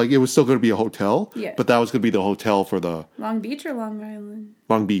part of, like, it was still going to be a hotel. Yeah. But that was going to be the hotel for the Long Beach or Long Island?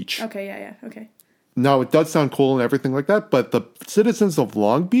 Long Beach. Okay, yeah, okay. No, it does sound cool and everything like that, but the citizens of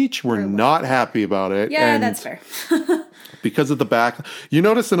Long Beach were not happy about it. Yeah, and that's fair. because of the back, you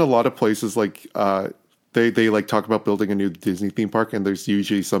notice in a lot of places, like, they like talk about building a new Disney theme park, and there's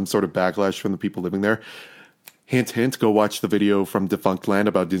usually some sort of backlash from the people living there. Hint, hint, go watch the video from Defunct Land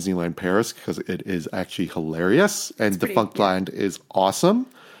about Disneyland Paris, because it is actually hilarious, and Defunct Land is awesome.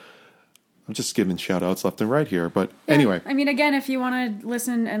 I'm just giving shout outs left and right here, but anyway. I mean, again, if you want to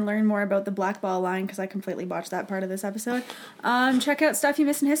listen and learn more about the Black Ball line, because I completely botched that part of this episode, check out Stuff You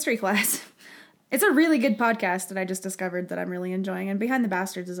Missed in History Class. It's a really good podcast that I just discovered that I'm really enjoying, and Behind the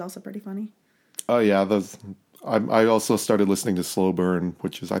Bastards is also pretty funny. Oh yeah, those. I also started listening to Slow Burn,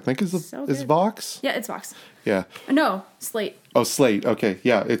 which is, I think, is Vox. Yeah, it's Vox. Yeah. No, Slate. Oh, Slate. Okay,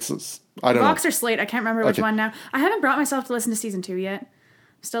 yeah, it's I don't know. Vox or Slate. I can't remember which one now. I haven't brought myself to listen to season 2 yet.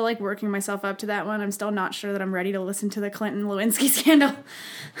 I'm still like working myself up to that one. I'm still not sure that I'm ready to listen to the Clinton Lewinsky scandal.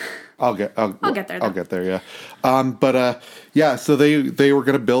 I'll get there. Though. I'll get there. Yeah. Yeah. So they were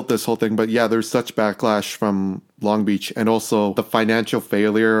going to build this whole thing, but yeah, there's such backlash from Long Beach, and also the financial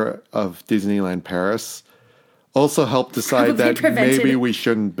failure of Disneyland Paris also helped decide that maybe we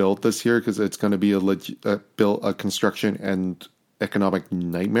shouldn't build this here, because it's going to be a construction and economic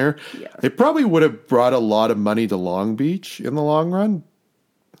nightmare. Yeah. It probably would have brought a lot of money to Long Beach in the long run.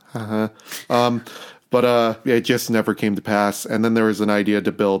 But it just never came to pass. And then there was an idea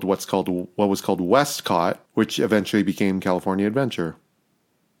to build what was called Westcott, which eventually became California Adventure.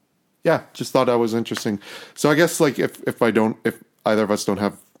 Yeah, just thought that was interesting. So I guess, like, if either of us don't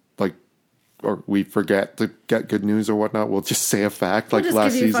have, like, or we forget to get good news or whatnot, we'll just say a fact, like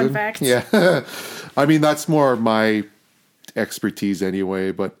last season. Fun facts. Yeah, I mean, that's more my expertise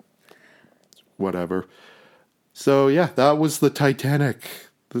anyway, but whatever. So yeah, that was the Titanic.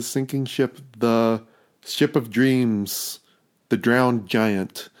 The sinking ship, the ship of dreams, the drowned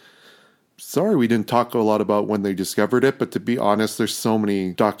giant. Sorry we didn't talk a lot about when they discovered it, but to be honest, there's so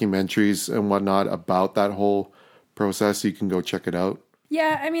many documentaries and whatnot about that whole process. You can go check it out.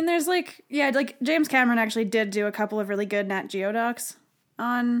 Yeah, I mean, there's like James Cameron actually did do a couple of really good Nat Geo docs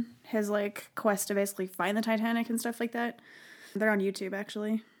on his like quest to basically find the Titanic and stuff like that. They're on YouTube,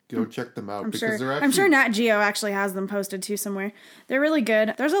 actually. Go check them out. I'm sure Nat Geo actually has them posted too somewhere. They're really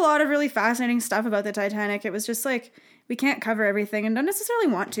good. There's a lot of really fascinating stuff about the Titanic. It was just like, we can't cover everything and don't necessarily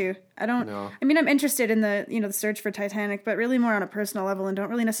want to. I mean, I'm interested in the search for Titanic, but really more on a personal level, and don't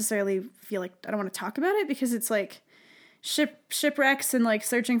really necessarily feel like I don't want to talk about it, because it's like shipwrecks and like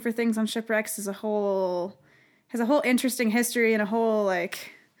searching for things on shipwrecks has a whole interesting history and a whole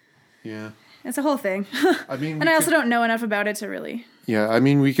like, yeah, it's a whole thing. I mean, and I also don't know enough about it to really. Yeah, I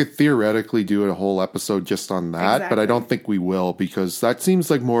mean, we could theoretically do a whole episode just on that, exactly. But I don't think we will, because that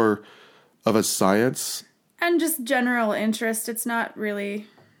seems like more of a science. And just general interest. It's not really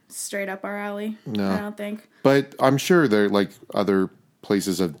straight up our alley, no. I don't think. But I'm sure there, like, other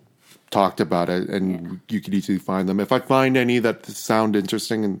places have talked about it, and you could easily find them. If I find any that sound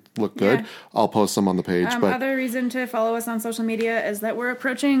interesting and look good, I'll post them on the page. But other reason to follow us on social media is that we're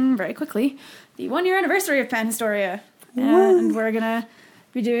approaching very quickly the 1-year anniversary of Pan Historia. And we're going to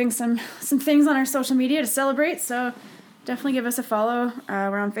be doing some things on our social media to celebrate, so definitely give us a follow.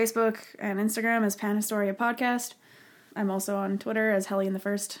 We're on Facebook and Instagram as Pan Historia Podcast. I'm also on Twitter as Helly in the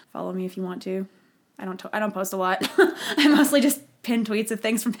First. Follow me if you want to. I don't post a lot. I mostly just pin tweets of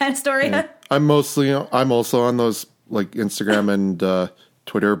things from Pan Historia. Yeah. I'm also on those, like, Instagram and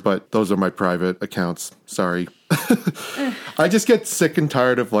Twitter, but those are my private accounts. Sorry. I just get sick and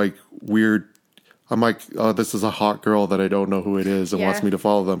tired of, like, weird. I'm like, oh, this is a hot girl that I don't know who it is and wants me to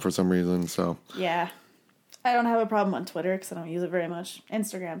follow them for some reason. So yeah, I don't have a problem on Twitter because I don't use it very much.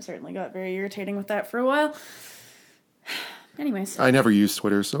 Instagram certainly got very irritating with that for a while. Anyways, I never used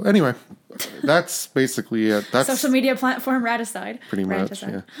Twitter, so anyway, that's basically it. That's social media platform rat aside. Pretty much,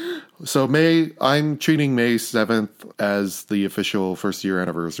 yeah. So I'm treating May 7th as the official 1st-year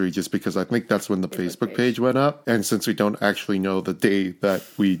anniversary, just because I think that's when the Facebook page went up, and since we don't actually know the day that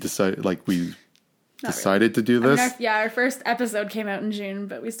we decided to do this. I mean, our first episode came out in June,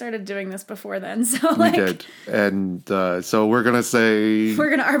 but we started doing this before then. So we did. And so we're going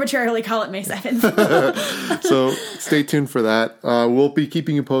to arbitrarily call it May 7th. So stay tuned for that. We'll be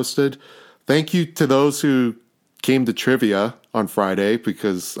keeping you posted. Thank you to those who came to trivia on Friday,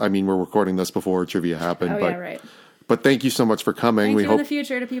 because, I mean, we're recording this before trivia happened. Oh, yeah, right. But thank you so much for coming. Thank we you hope in the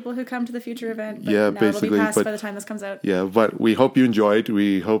future to people who come to the future event. But Yeah, now basically, it'll be past but- by the time this comes out. Yeah, but we hope you enjoyed.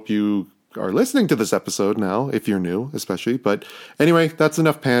 We hope you are listening to this episode now, if you're new, especially. But anyway, that's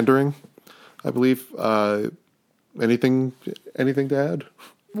enough pandering, I believe. Anything to add?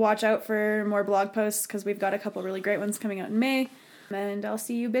 Watch out for more blog posts because we've got a couple really great ones coming out in May. And I'll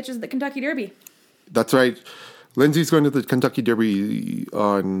see you bitches at the Kentucky Derby. That's right. Lindsay's going to the Kentucky Derby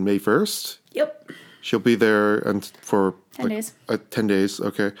on May 1st. Yep. She'll be there and for 10 days. 10 days,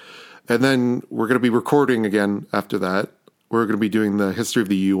 okay. And then we're going to be recording again after that. We're going to be doing the history of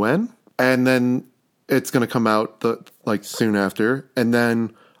the UN. And then it's going to come out soon after. And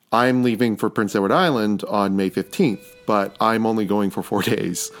then I'm leaving for Prince Edward Island on May 15th. But I'm only going for 4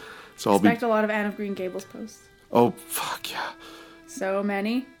 days. So Expect a lot of Anne of Green Gables posts. Oh, fuck yeah. So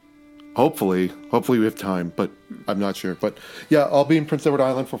many. Hopefully we have time, but I'm not sure. But yeah, I'll be in Prince Edward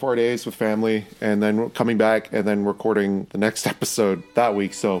Island for 4 days with family, and then coming back and then recording the next episode that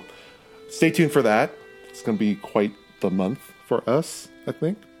week. So stay tuned for that. It's going to be quite the month for us, I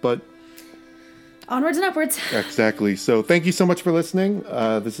think. But Onwards and upwards. exactly. So thank you so much for listening.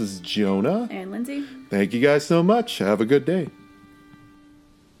 This is Jonah. And Lindsay. Thank you guys so much. Have a good day.